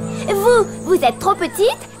fête? Vous êtes trop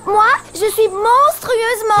petite. Moi, je suis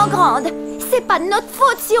monstrueusement grande. C'est pas notre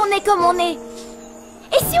faute si on est comme on est.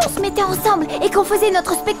 Et si on se mettait ensemble et qu'on faisait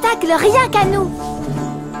notre spectacle rien qu'à nous?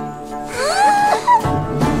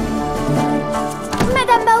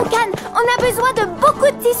 Madame Baokan, on a besoin de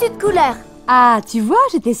beaucoup de tissus de couleur. Ah, tu vois,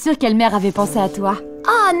 j'étais sûre qu'Elmer avait pensé à toi.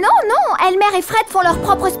 Oh non, non, Elmer et Fred font leur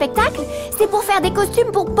propre spectacle. C'est pour faire des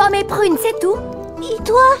costumes pour Pomme et Prune, c'est tout. Et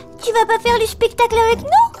toi, tu vas pas faire le spectacle avec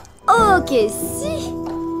nous? Ok, si.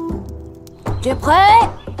 Tu es prêt?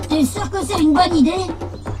 T'es sûr que c'est une bonne idée?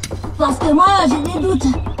 Parce que moi, j'ai des doutes.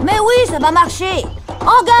 Mais oui, ça va marcher.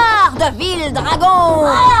 En garde, ville dragon!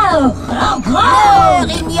 Meurs,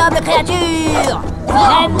 ignoble créature!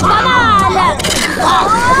 J'aime pas mal!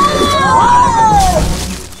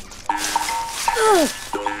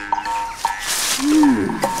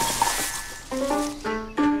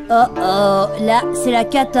 Oh oh, là, c'est la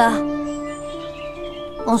cata.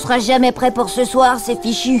 On sera jamais prêt pour ce soir, c'est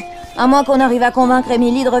fichu. À moins qu'on arrive à convaincre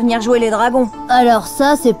Émilie de revenir jouer les dragons. Alors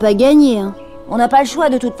ça, c'est pas gagné, hein. On n'a pas le choix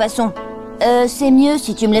de toute façon. C'est mieux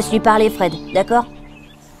si tu me laisses lui parler, Fred, d'accord?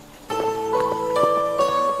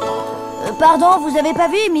 Pardon, vous avez pas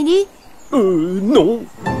vu, Émilie? Non.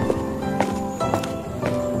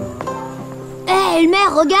 Hé, Elmer,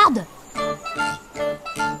 regarde!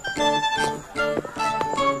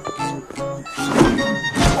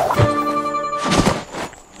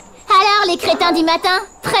 Alors, les crétins du matin,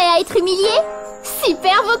 prêts à être humiliés?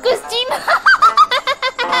 Super vos costumes!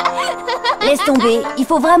 Laisse tomber, il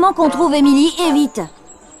faut vraiment qu'on trouve Émilie et vite.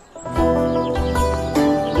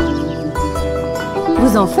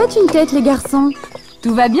 Vous en faites une tête, les garçons.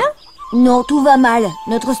 Tout va bien? Non, tout va mal.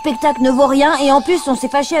 Notre spectacle ne vaut rien et en plus on s'est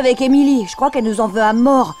fâché avec Émilie. Je crois qu'elle nous en veut à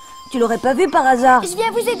mort. Tu l'aurais pas vu par hasard? Je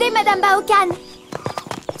viens vous aider, Madame Baokan.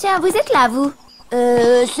 Tiens, vous êtes là, vous?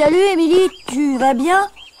 Salut Émilie, tu vas bien?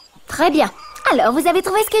 Très bien. Alors, vous avez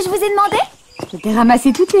trouvé ce que je vous ai demandé? Je t'ai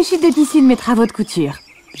ramassé toutes les chutes de tissu de mes travaux de couture.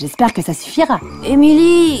 J'espère que ça suffira.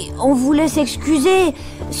 Émilie, on voulait s'excuser.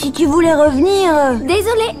 Si tu voulais revenir...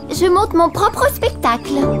 Désolée, je monte mon propre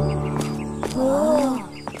spectacle.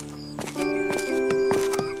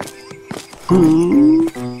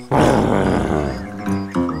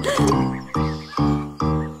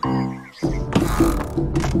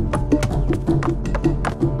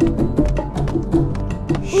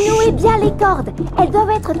 Nouez bien les cordes. Elles doivent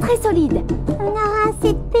être très solides. On aura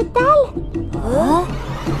assez de pétales?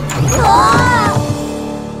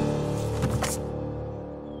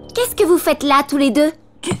 Qu'est-ce que vous faites là, tous les deux?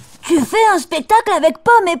 Tu fais un spectacle avec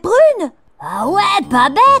Pomme et Prune? Ah ouais, pas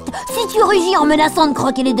bête. Si tu rugis en menaçant de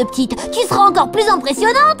croquer les deux petites, tu seras encore plus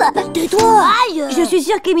impressionnante. Tais-toi. Aïe. Je suis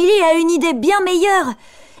sûre qu'Émilie a une idée bien meilleure.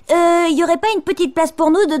 Y aurait pas une petite place pour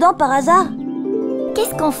nous dedans par hasard?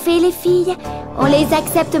 Qu'est-ce qu'on fait, les filles? On les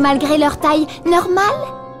accepte malgré leur taille normale?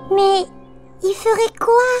 Mais il ferait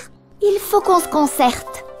quoi? Il faut qu'on se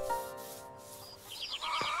concerte.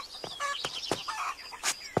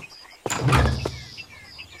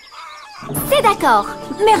 C'est d'accord.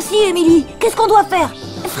 Merci, Émilie. Qu'est-ce qu'on doit faire?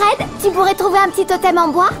 Fred, tu pourrais trouver un petit totem en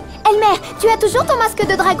bois? Elmer, tu as toujours ton masque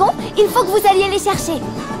de dragon? Il faut que vous alliez les chercher.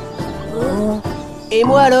 Et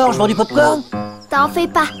moi alors, je vends du popcorn? T'en fais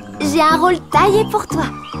pas. J'ai un rôle taillé pour toi.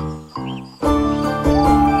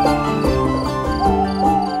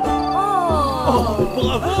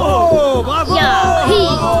 Bravo! Bravo!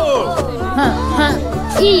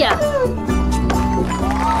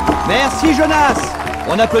 Merci Jonas.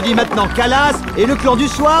 On applaudit maintenant Calas et le clan du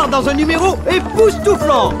soir dans un numéro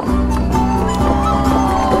époustouflant.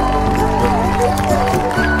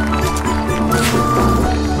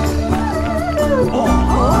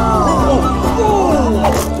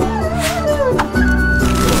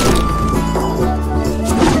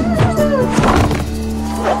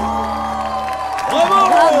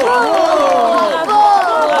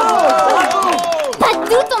 Pas de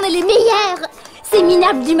doute, on est les meilleurs. Ces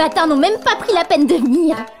minables du matin n'ont même pas pris la peine de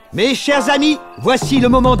venir. Mes chers amis, voici le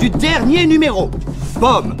moment du dernier numéro.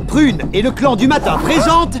 Pomme, Prune et le clan du matin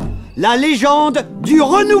présentent la légende du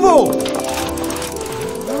renouveau.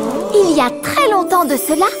 Il y a très longtemps de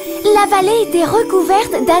cela, la vallée était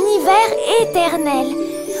recouverte d'un hiver éternel.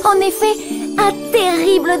 En effet, un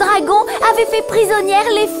terrible dragon avait fait prisonnières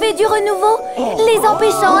les fées du renouveau, les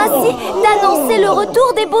empêchant ainsi d'annoncer le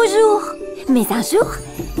retour des beaux jours. Mais un jour,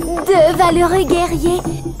 deux valeureux guerriers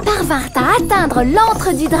parvinrent à atteindre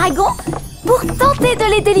l'antre du dragon pour tenter de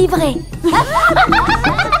les délivrer.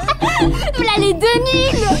 Voilà les deux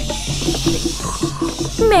nuls!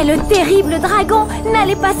 Mais le terrible dragon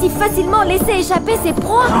n'allait pas si facilement laisser échapper ses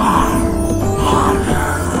proies.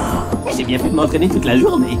 J'ai bien fait de m'entraîner toute la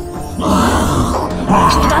journée. Tu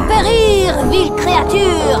vas périr, ville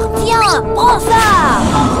créature. Tiens, prends ça.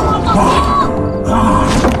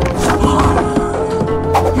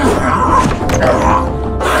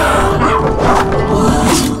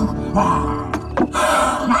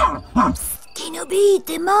 Kenobi,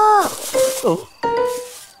 t'es mort.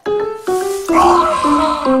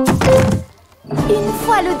 Une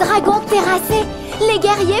fois le dragon terrassé, les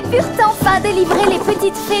guerriers purent enfin délivrer les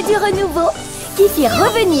petites fées du renouveau, qui firent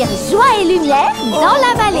revenir joie et lumière dans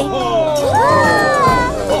la vallée.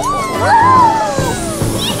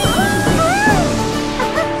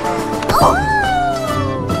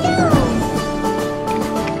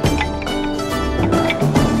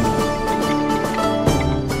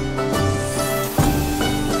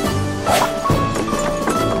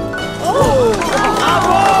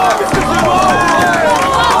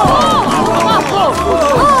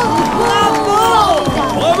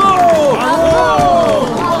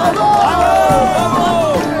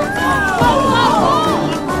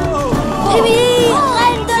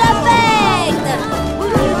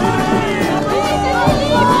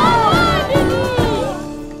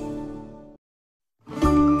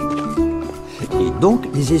 Donc,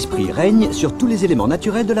 les esprits règnent sur tous les éléments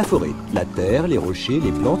naturels de la forêt. La terre, les rochers,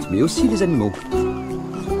 les plantes, mais aussi les animaux.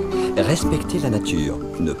 Respecter la nature,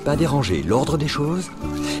 ne pas déranger l'ordre des choses,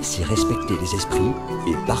 c'est respecter les esprits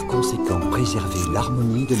et par conséquent préserver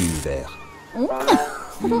l'harmonie de l'univers.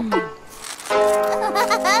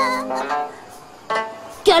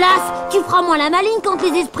 Calas, tu feras moins la maligne quand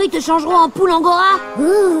les esprits te changeront en poule angora.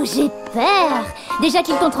 Ouh, j'ai peur. Déjà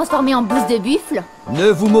qu'ils t'ont transformé en bouse de buffle.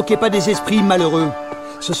 Ne vous moquez pas des esprits malheureux.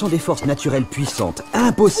 Ce sont des forces naturelles puissantes,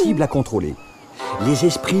 impossibles à contrôler. Les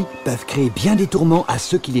esprits peuvent créer bien des tourments à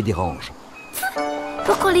ceux qui les dérangent.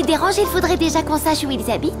 Pour qu'on les dérange, il faudrait déjà qu'on sache où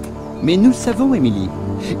ils habitent. Mais nous le savons, Émilie.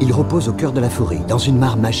 Ils reposent au cœur de la forêt, dans une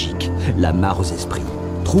mare magique, la mare aux esprits.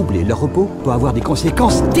 Troubler leur repos peut avoir des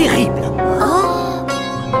conséquences terribles. Oh.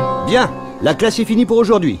 Bien, La classe est finie pour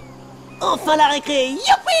aujourd'hui. Enfin la récré.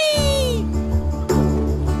 Youpi!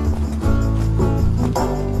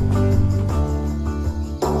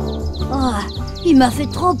 Oh, il m'a fait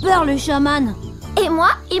trop peur, le chaman. Et moi,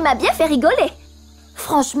 il m'a bien fait rigoler.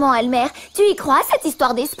 Franchement, Elmer, tu y crois, cette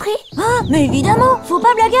histoire d'esprit? Ah, mais évidemment, faut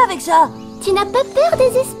pas blaguer avec ça. Tu n'as pas peur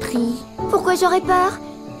des esprits? Pourquoi j'aurais peur?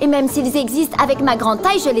 Et même s'ils existent avec ma grande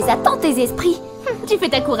taille, je les attends, tes esprits. Tu fais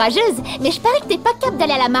ta courageuse, mais je parie que t'es pas capable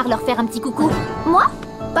d'aller à la mare leur faire un petit coucou. Moi?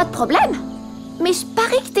 Pas de problème. Mais je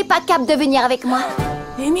parie que t'es pas capable de venir avec moi.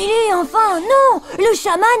 Émilie, enfin, non. Le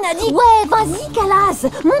chaman a dit... Ouais, vas-y, Calas.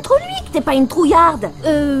 Montre-lui que t'es pas une trouillarde.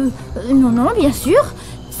 Non, bien sûr.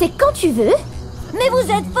 C'est quand tu veux. Mais vous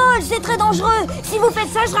êtes folle, c'est très dangereux. Si vous faites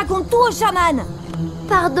ça, je raconte tout au chaman.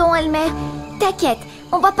 Pardon, Elmer. T'inquiète,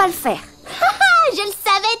 on va pas le faire. Je le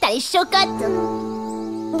savais, t'as les chocottes.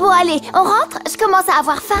 Bon, allez, on rentre. Je commence à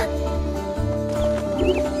avoir faim.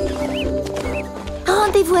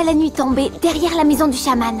 Rendez-vous à la nuit tombée, derrière la maison du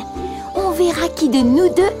chaman. On verra qui de nous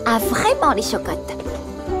deux a vraiment les chocottes.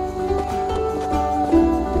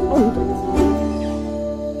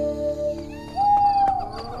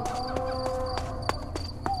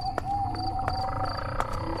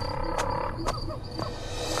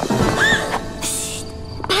 Chut,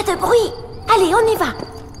 pas de bruit. Allez, on y va.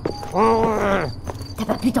 T'as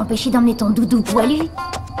pas pu t'empêcher d'emmener ton doudou poilu?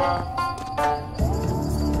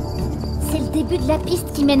 C'est le début de la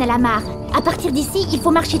piste qui mène à la mare. À partir d'ici, il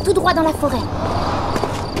faut marcher tout droit dans la forêt.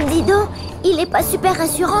 Dis donc, il est pas super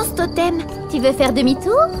rassurant ce totem. Tu veux faire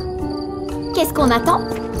demi-tour? Qu'est-ce qu'on attend?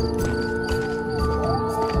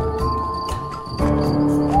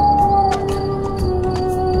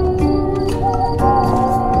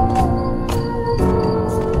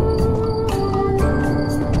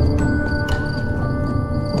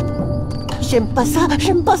 J'aime pas ça,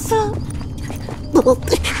 j'aime pas ça.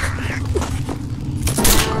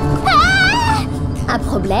 Un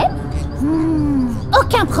problème?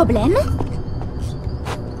 Aucun problème.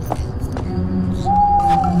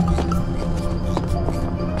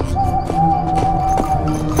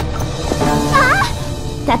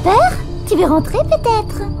 T'as peur? Tu veux rentrer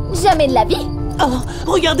peut-être? Jamais de la vie. Oh,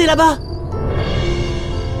 regardez là-bas.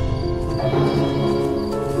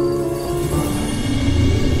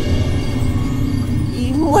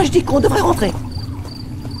 Moi, je dis qu'on devrait rentrer.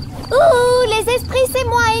 Ouh, les esprits, c'est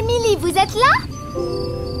moi, Émilie. Vous êtes là?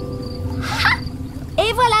 Ha!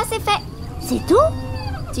 Et voilà, c'est fait. C'est tout?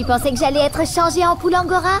 Tu pensais que j'allais être changée en poule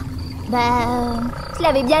angora? Je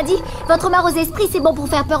l'avais bien dit. Votre mare aux esprits, c'est bon pour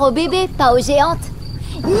faire peur aux bébés, pas aux géantes.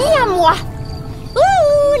 Ni à moi.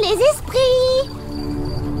 Ouh, les esprits.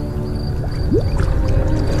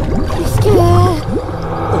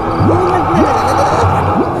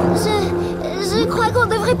 Je crois qu'on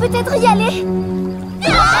devrait peut-être y aller.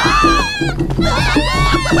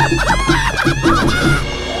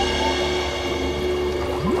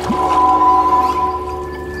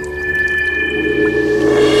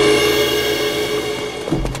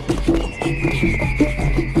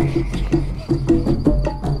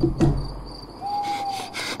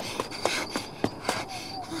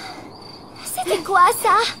 C'était quoi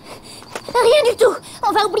ça? Rien du tout.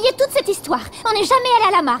 On va oublier toute cette histoire. On n'est jamais allé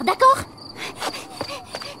à la mare, d'accord?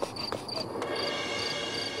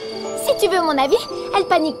 Si tu veux mon avis, elle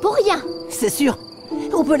panique pour rien. C'est sûr.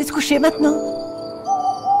 On peut aller se coucher maintenant.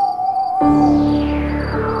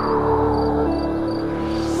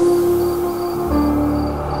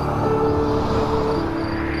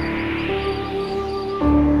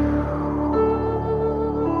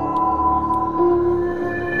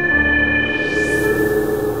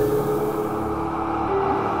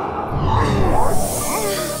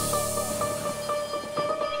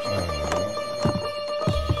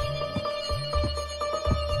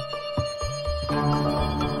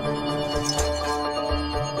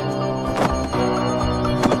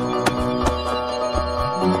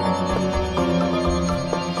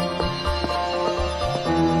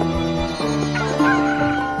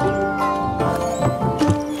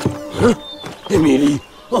 Émilie,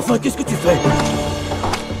 enfin, qu'est-ce que tu fais?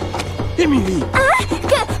 Émilie!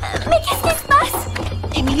 Mais qu'est-ce qui se passe?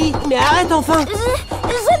 Émilie, mais arrête enfin. Je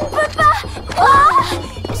ne peux pas. Oh,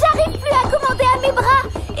 j'arrive plus à commander à mes bras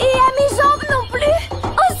et à mes jambes non plus.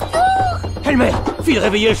 Au secours! Elmer, file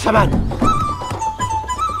réveiller le chaman!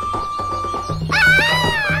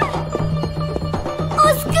 Au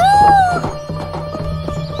secours!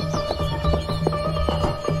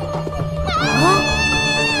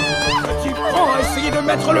 Tu prends à essayer de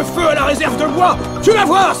mettre le feu à la réserve de bois! Tu vas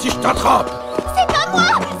voir si je t'attrape! C'est pas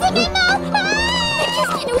moi, c'est mes mains. Mais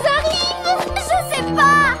qu'est-ce qui nous arrive? Je sais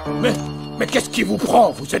pas. Mais qu'est-ce qui vous prend?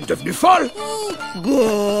 Vous êtes devenue folle? Mais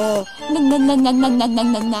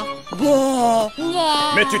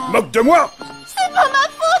tu te moques de moi? C'est pas ma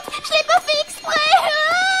faute. Je l'ai pas fait exprès.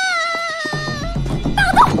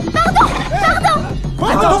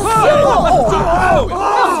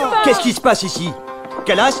 Qu'est-ce qui se passe ici?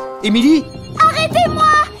 Calas? Émilie? Arrêtez-moi.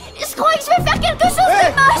 Je crois que je vais faire quelque chose de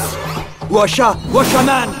moche.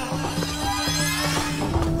 Washaman!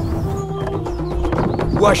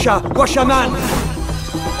 Washaman!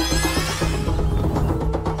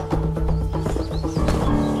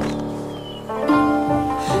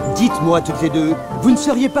 Dites-moi toutes les deux, vous ne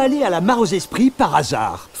seriez pas allées à la mare aux esprits par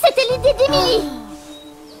hasard? C'était l'idée d'Émilie.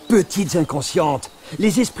 Petites inconscientes,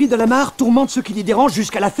 les esprits de la mare tourmentent ceux qui les dérangent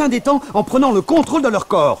jusqu'à la fin des temps en prenant le contrôle de leur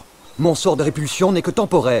corps. Mon sort de répulsion n'est que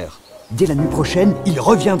temporaire. Dès la nuit prochaine, ils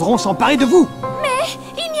reviendront s'emparer de vous. Mais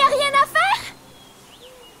il n'y a rien à faire.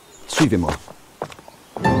 Suivez-moi.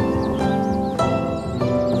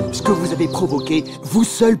 Ce que vous avez provoqué, vous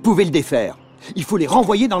seul pouvez le défaire. Il faut les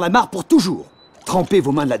renvoyer dans la mare pour toujours. Trempez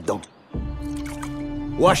vos mains là-dedans.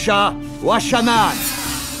 Washaman!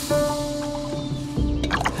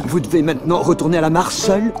 Vous devez maintenant retourner à la mare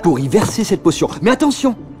seul pour y verser cette potion. Mais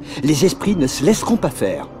attention, les esprits ne se laisseront pas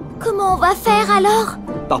faire. Comment on va faire alors?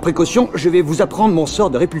 Par précaution, je vais vous apprendre mon sort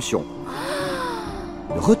de répulsion.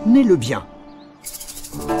 Retenez-le bien.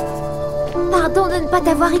 Pardon de ne pas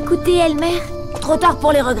t'avoir écouté, Elmer. Trop tard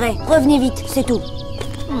pour les regrets. Revenez vite, c'est tout.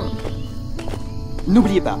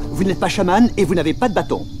 N'oubliez pas, vous n'êtes pas chaman et vous n'avez pas de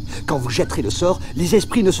bâton. Quand vous jetterez le sort, les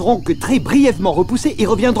esprits ne seront que très brièvement repoussés et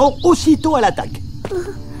reviendront aussitôt à l'attaque.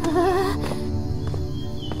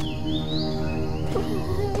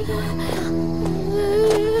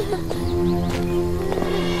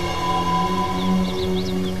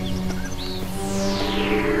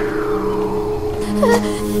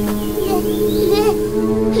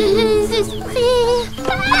 Les esprits.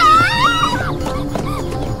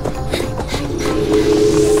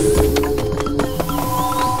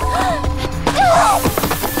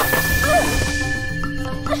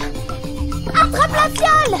 Attrape la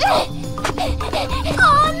fiole.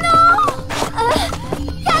 Oh non.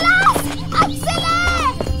 Calas,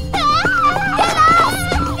 accélère. Calas,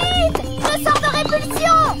 vite. Le sort de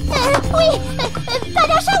répulsion. Oui,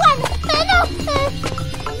 Tadashawan. Mais non.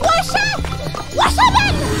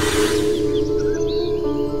 Washaman.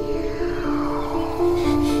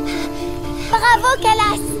 Bravo,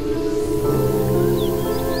 Calas.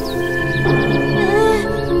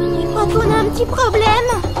 Je crois qu'on a un petit problème.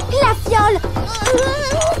 La fiole.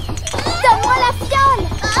 Donne-moi la fiole.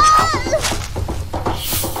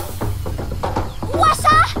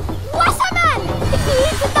 Washaman.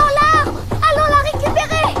 Vite dans l'arbre. Allons la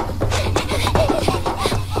récupérer.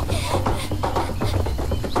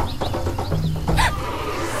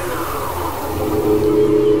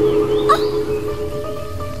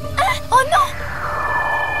 Oh non.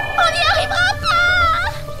 On n'y arrivera pas.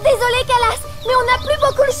 Désolé, Calas, mais on n'a plus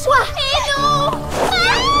beaucoup le choix. Et non.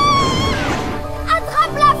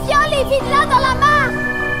 Attrape la fiole et vide-la dans la mare.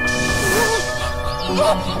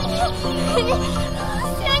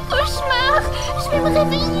 C'est un cauchemar. Je vais me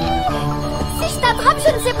réveiller. Si je t'attrape,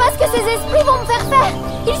 je ne sais pas ce que ces esprits vont me faire.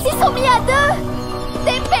 Ils s'y sont mis à deux.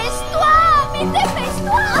 Dépêche-toi, mais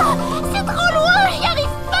dépêche-toi. C'est trop loin, j'y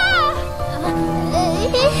arrive pas.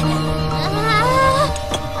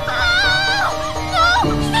 Non,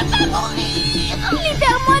 je vais pas mourir.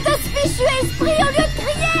 Libère-moi de ce fichu esprit au lieu de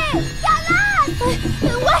crier. Calas.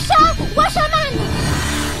 Washaman.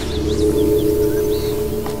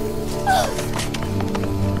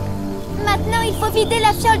 Maintenant, il faut vider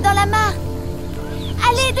la fiole dans la mare.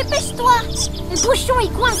 Allez, dépêche-toi. Le bouchon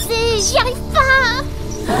est coincé, j'y arrive pas.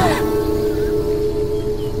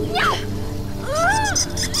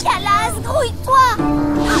 Calas, grouille-toi.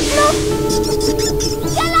 Non.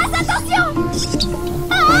 Calas, attention.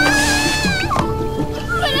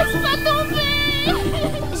 Me laisse pas tomber.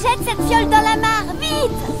 Jette cette fiole dans la mare,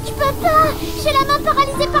 vite. Je peux pas. J'ai la main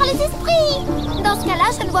paralysée par les esprits. Dans ce cas-là,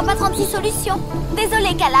 je ne vois pas 36 solutions.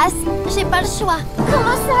 Désolée, Calas, j'ai pas le choix.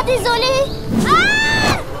 Comment ça, désolée?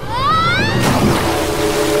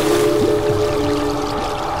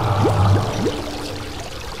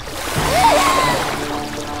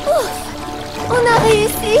 On a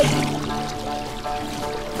réussi.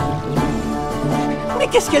 Mais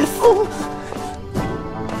qu'est-ce qu'elles font?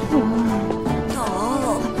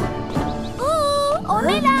 On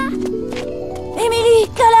est là. Émilie,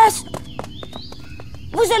 Calas,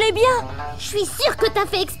 vous allez bien? Je suis sûre que t'as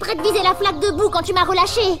fait exprès de viser la flaque de boue quand tu m'as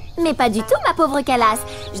relâché. Mais pas du tout, ma pauvre Calas.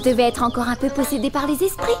 Je devais être encore un peu possédée par les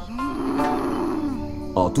esprits.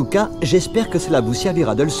 En tout cas, j'espère que cela vous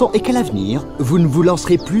servira de leçon et qu'à l'avenir, vous ne vous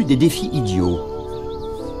lancerez plus des défis idiots.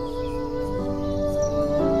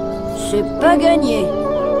 C'est pas gagné.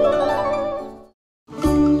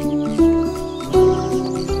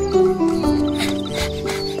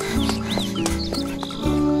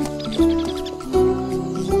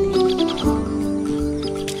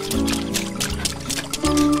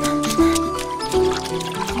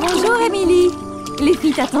 Bonjour, Émilie. Les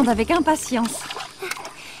filles t'attendent avec impatience.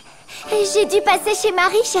 J'ai dû passer chez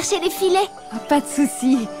Marie chercher les filets. Pas de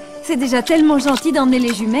souci. C'est déjà tellement gentil d'emmener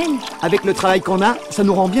les jumelles. Avec le travail qu'on a, ça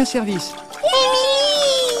nous rend bien service.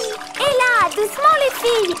 Émilie! Et là, doucement les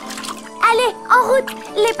filles. Allez, en route.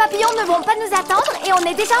 Les papillons ne vont pas nous attendre et on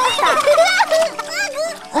est déjà en retard.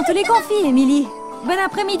 On te les confie, Émilie. Bon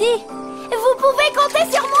après-midi. Vous pouvez compter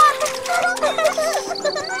sur moi.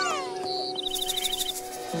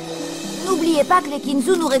 N'oubliez pas que les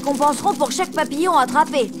Kinzu nous récompenseront pour chaque papillon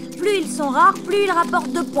attrapé. Plus ils sont rares, plus ils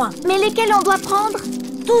rapportent de points. Mais lesquels on doit prendre?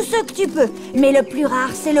 Tous ceux que tu peux. Mais le plus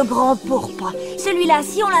rare, c'est le grand pourpre. Celui-là,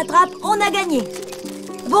 si on l'attrape, on a gagné.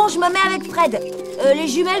 Bon, je me mets avec Fred. Les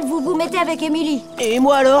jumelles, vous vous mettez avec Émilie. Et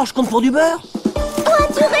moi alors, je compte pour du beurre? Toi,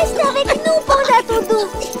 tu restes avec nous, Panda Toudou.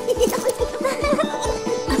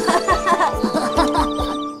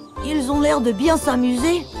 Ils ont l'air de bien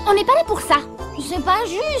s'amuser. On n'est pas là pour ça. C'est pas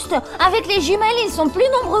juste. Avec les jumelles, ils sont plus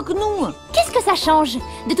nombreux que nous. Qu'est-ce que ça change?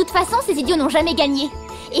 De toute façon, ces idiots n'ont jamais gagné.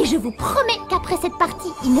 Et je vous promets qu'après cette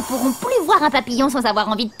partie, ils ne pourront plus voir un papillon sans avoir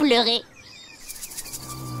envie de pleurer.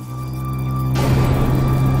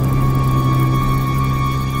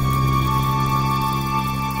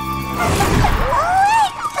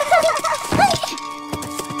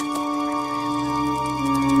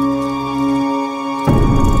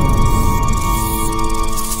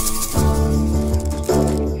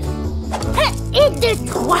 Et deux,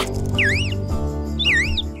 trois.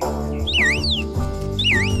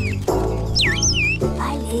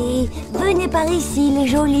 Allez, venez par ici, les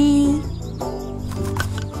jolis.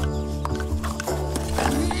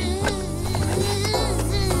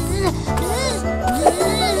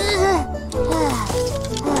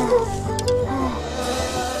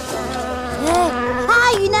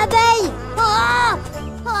 Ah, une abeille. Ah,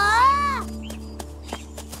 ah.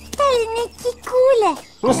 T'as le nez qui coule.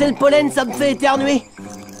 On sait le pollen, ça me fait éternuer.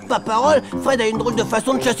 Pas parole, Fred a une drôle de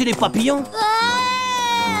façon de chasser les papillons.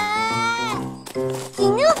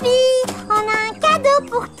 Kinoubi, on a un cadeau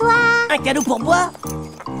pour toi. Un cadeau pour moi?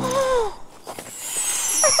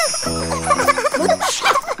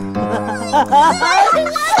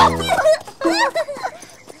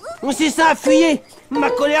 C'est ça, fuyez. Ma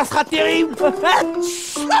colère sera terrible.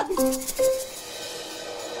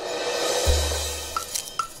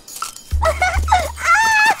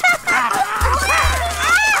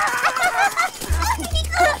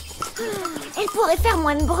 Elle pourrait faire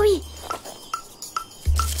moins de bruit.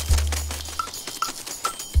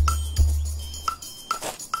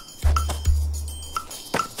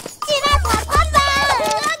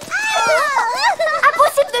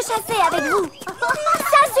 Impossible de chasser avec vous.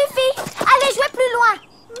 Ça suffit. Allez jouer plus loin.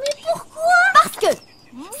 Mais pourquoi? Parce que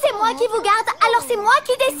c'est moi qui vous garde, alors c'est moi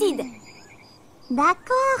qui décide.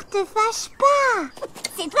 D'accord, te fâche pas.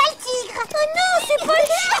 C'est toi le tigre. Oh non, c'est pas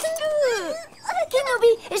juste.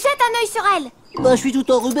 Kinoubi, jette un œil sur elle. Bah, je suis tout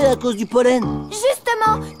enrhumé à cause du pollen.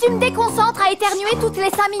 Justement, tu me déconcentres à éternuer toutes les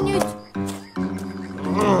 5 minutes.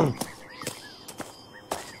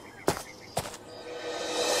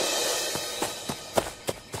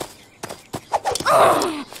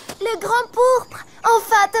 Le grand pourpre.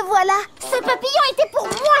 Enfin, te voilà. Ce papillon était pour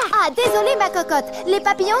moi. Ah, désolée, ma cocotte. Les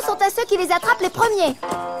papillons sont à ceux qui les attrapent les premiers.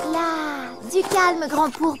 Là, du calme, grand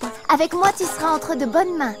pourpre. Avec moi, tu seras entre de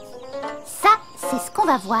bonnes mains. Ça, c'est ce qu'on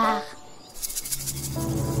va voir.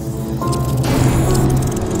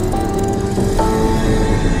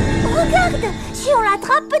 Regarde, si on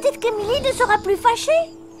l'attrape, peut-être qu'Émilie ne sera plus fâchée.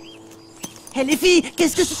 Hé les filles,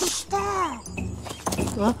 qu'est-ce que c'est?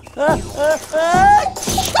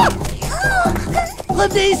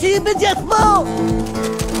 Revenez ici immédiatement.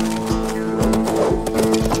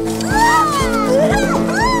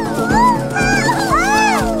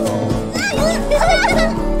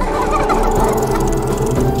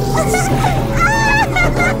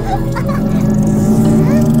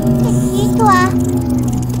 Assieds-toi.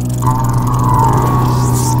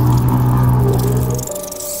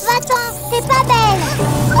 Va-t'en, t'es pas belle.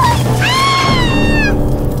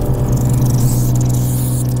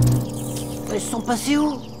 Elles sont passées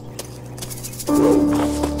où?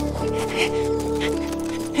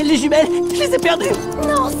 Les jumelles, je les ai perdues.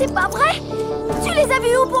 Non, c'est pas vrai. Tu les as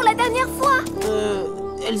vues où pour la dernière fois?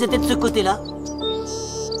 Elles étaient de ce côté-là.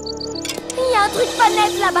 Il y a un truc pas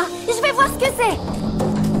net là-bas. Je vais voir ce que c'est.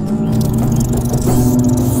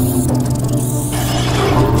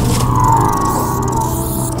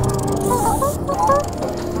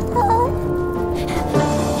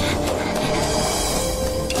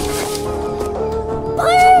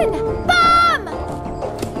 Brune! Pomme!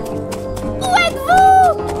 Où êtes-vous?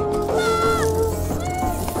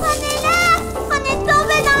 On est là! On est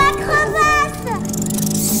tombé dans la crevasse!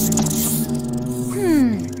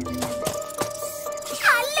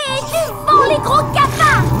 Allez, du vent, les gros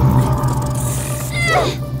cafards!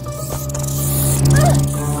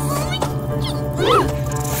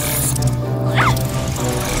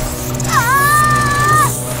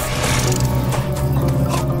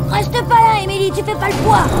 Reste pas là, Émilie, tu fais pas le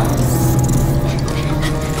poids.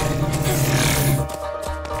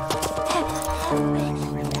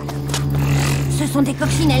 Ce sont des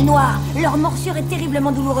coccinelles noires. Leur morsure est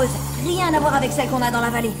terriblement douloureuse. Rien à voir avec celle qu'on a dans la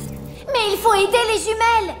vallée. Mais il faut aider les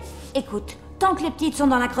jumelles! Écoute, tant que les petites sont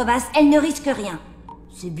dans la crevasse, elles ne risquent rien.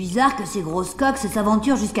 C'est bizarre que ces grosses coques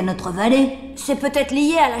s'aventurent jusqu'à notre vallée. C'est peut-être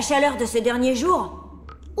lié à la chaleur de ces derniers jours.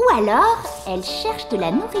 Ou alors, elles cherchent de la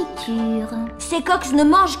nourriture. Ces coqs ne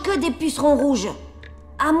mangent que des pucerons rouges.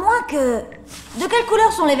 À moins que... De quelle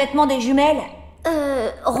couleur sont les vêtements des jumelles?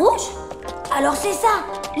 Rouge? Alors c'est ça.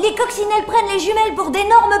 Les coccinelles prennent les jumelles pour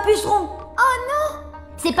d'énormes pucerons. Oh non!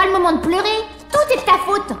 C'est pas le moment de pleurer. Tout est de ta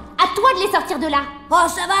faute. À toi de les sortir de là. Oh,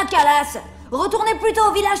 ça va, Calas. Retournez plutôt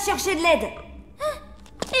au village chercher de l'aide.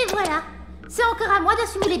 Et voilà. C'est encore à moi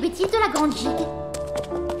d'assumer les bêtises de la grande gigue.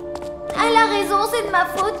 Elle a raison, c'est de ma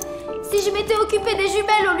faute. Si je m'étais occupée des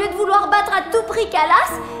jumelles au lieu de vouloir battre à tout prix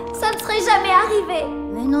Calas, ça ne serait jamais arrivé.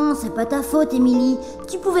 Mais non, c'est pas ta faute, Émilie.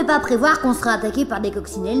 Tu pouvais pas prévoir qu'on serait attaqué par des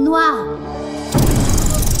coccinelles noires.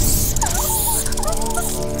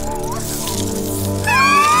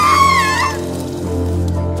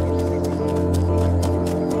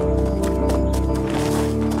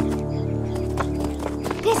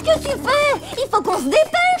 Qu'est-ce que tu fais? Il faut qu'on se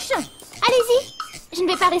dépêche. Allez-y. Je ne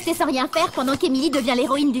vais pas rester sans rien faire pendant qu'Émilie devient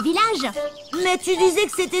l'héroïne du village. Mais tu disais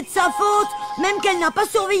que c'était de sa faute, même qu'elle n'a pas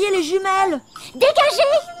surveillé les jumelles. Dégagez!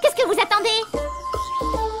 Qu'est-ce que vous attendez?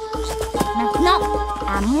 Maintenant,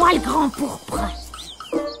 à moi le grand pourpre.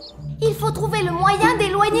 Il faut trouver le moyen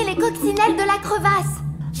d'éloigner les coccinelles de la crevasse.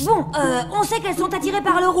 Bon, on sait qu'elles sont attirées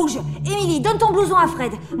par le rouge. Émilie, donne ton blouson à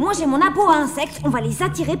Fred. Moi, j'ai mon appôt à insectes. On va les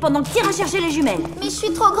attirer pendant que tu iras chercher les jumelles. Mais je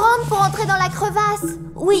suis trop grande pour entrer dans la crevasse.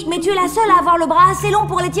 Oui, mais tu es la seule à avoir le bras assez long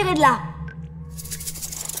pour les tirer de là.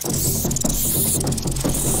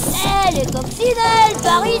 Hé, les coccinelles,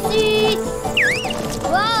 par ici! Oh,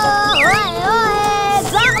 ouais,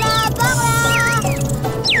 par là, par là!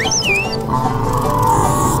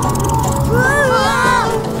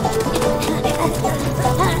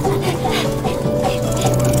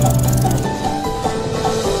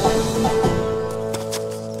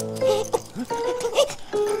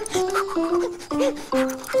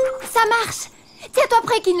 Ça marche. Tiens-toi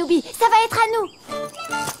prêt, Kinoubi. Ça va être à nous.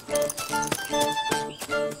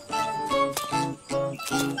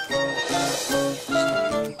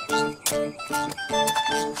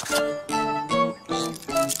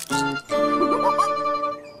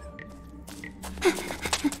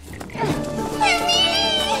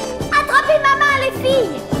 Attrapez ma main, les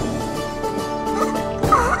filles.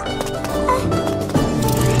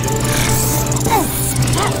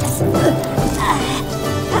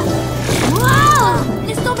 Wow!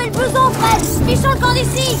 Laisse tomber le blouson, Fred. Fichons le camp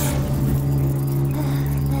d'ici.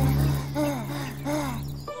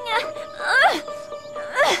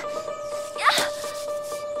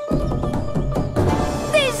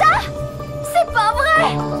 Déjà? C'est pas vrai!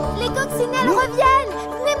 Les coccinelles reviennent!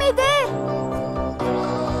 Venez m'aider!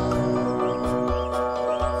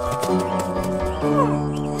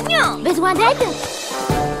 Besoin d'aide?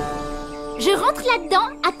 Je rentre là-dedans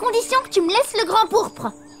à condition que tu me laisses le grand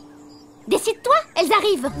pourpre. Décide-toi, elles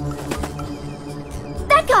arrivent.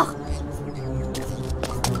 D'accord.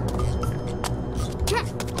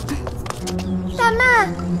 Ta main.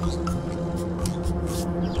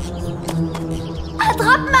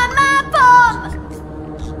 Attrape ma main, Pomme.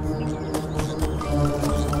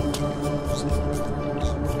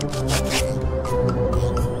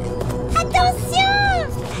 Attention!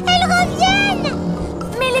 Elles reviennent!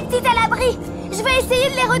 Mets les petites à l'abri. Je vais essayer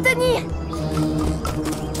de les retenir.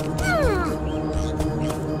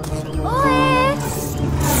 Ouais.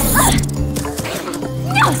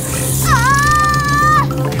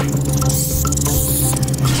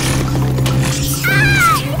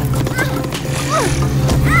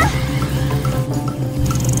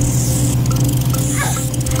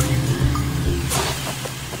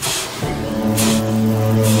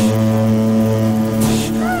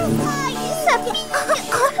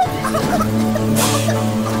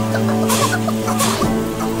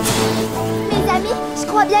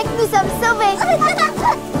 dirait que nous sommes sauvés.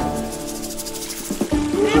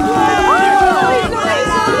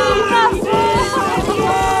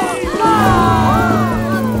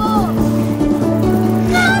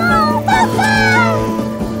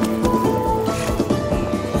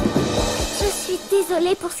 Je suis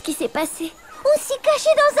désolée pour ce qui s'est passé. On s'est caché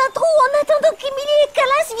dans un trou en attendant qu'Emily et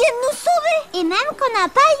Calas viennent nous sauver. Et même qu'on n'a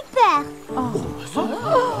pas eu peur.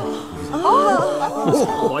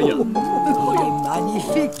 Incroyable.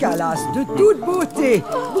 Magnifique, Calas, de toute beauté.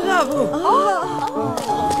 Bravo.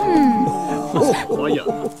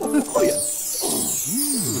 Incroyable. Incroyable.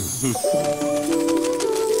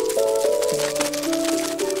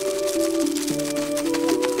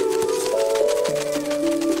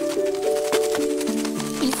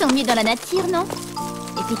 Ils sont mieux dans la nature, non?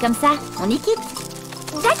 Et puis comme ça, on y quitte.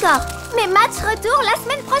 D'accord, mais match retour la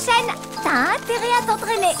semaine prochaine. T'as intérêt à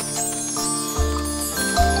t'entraîner.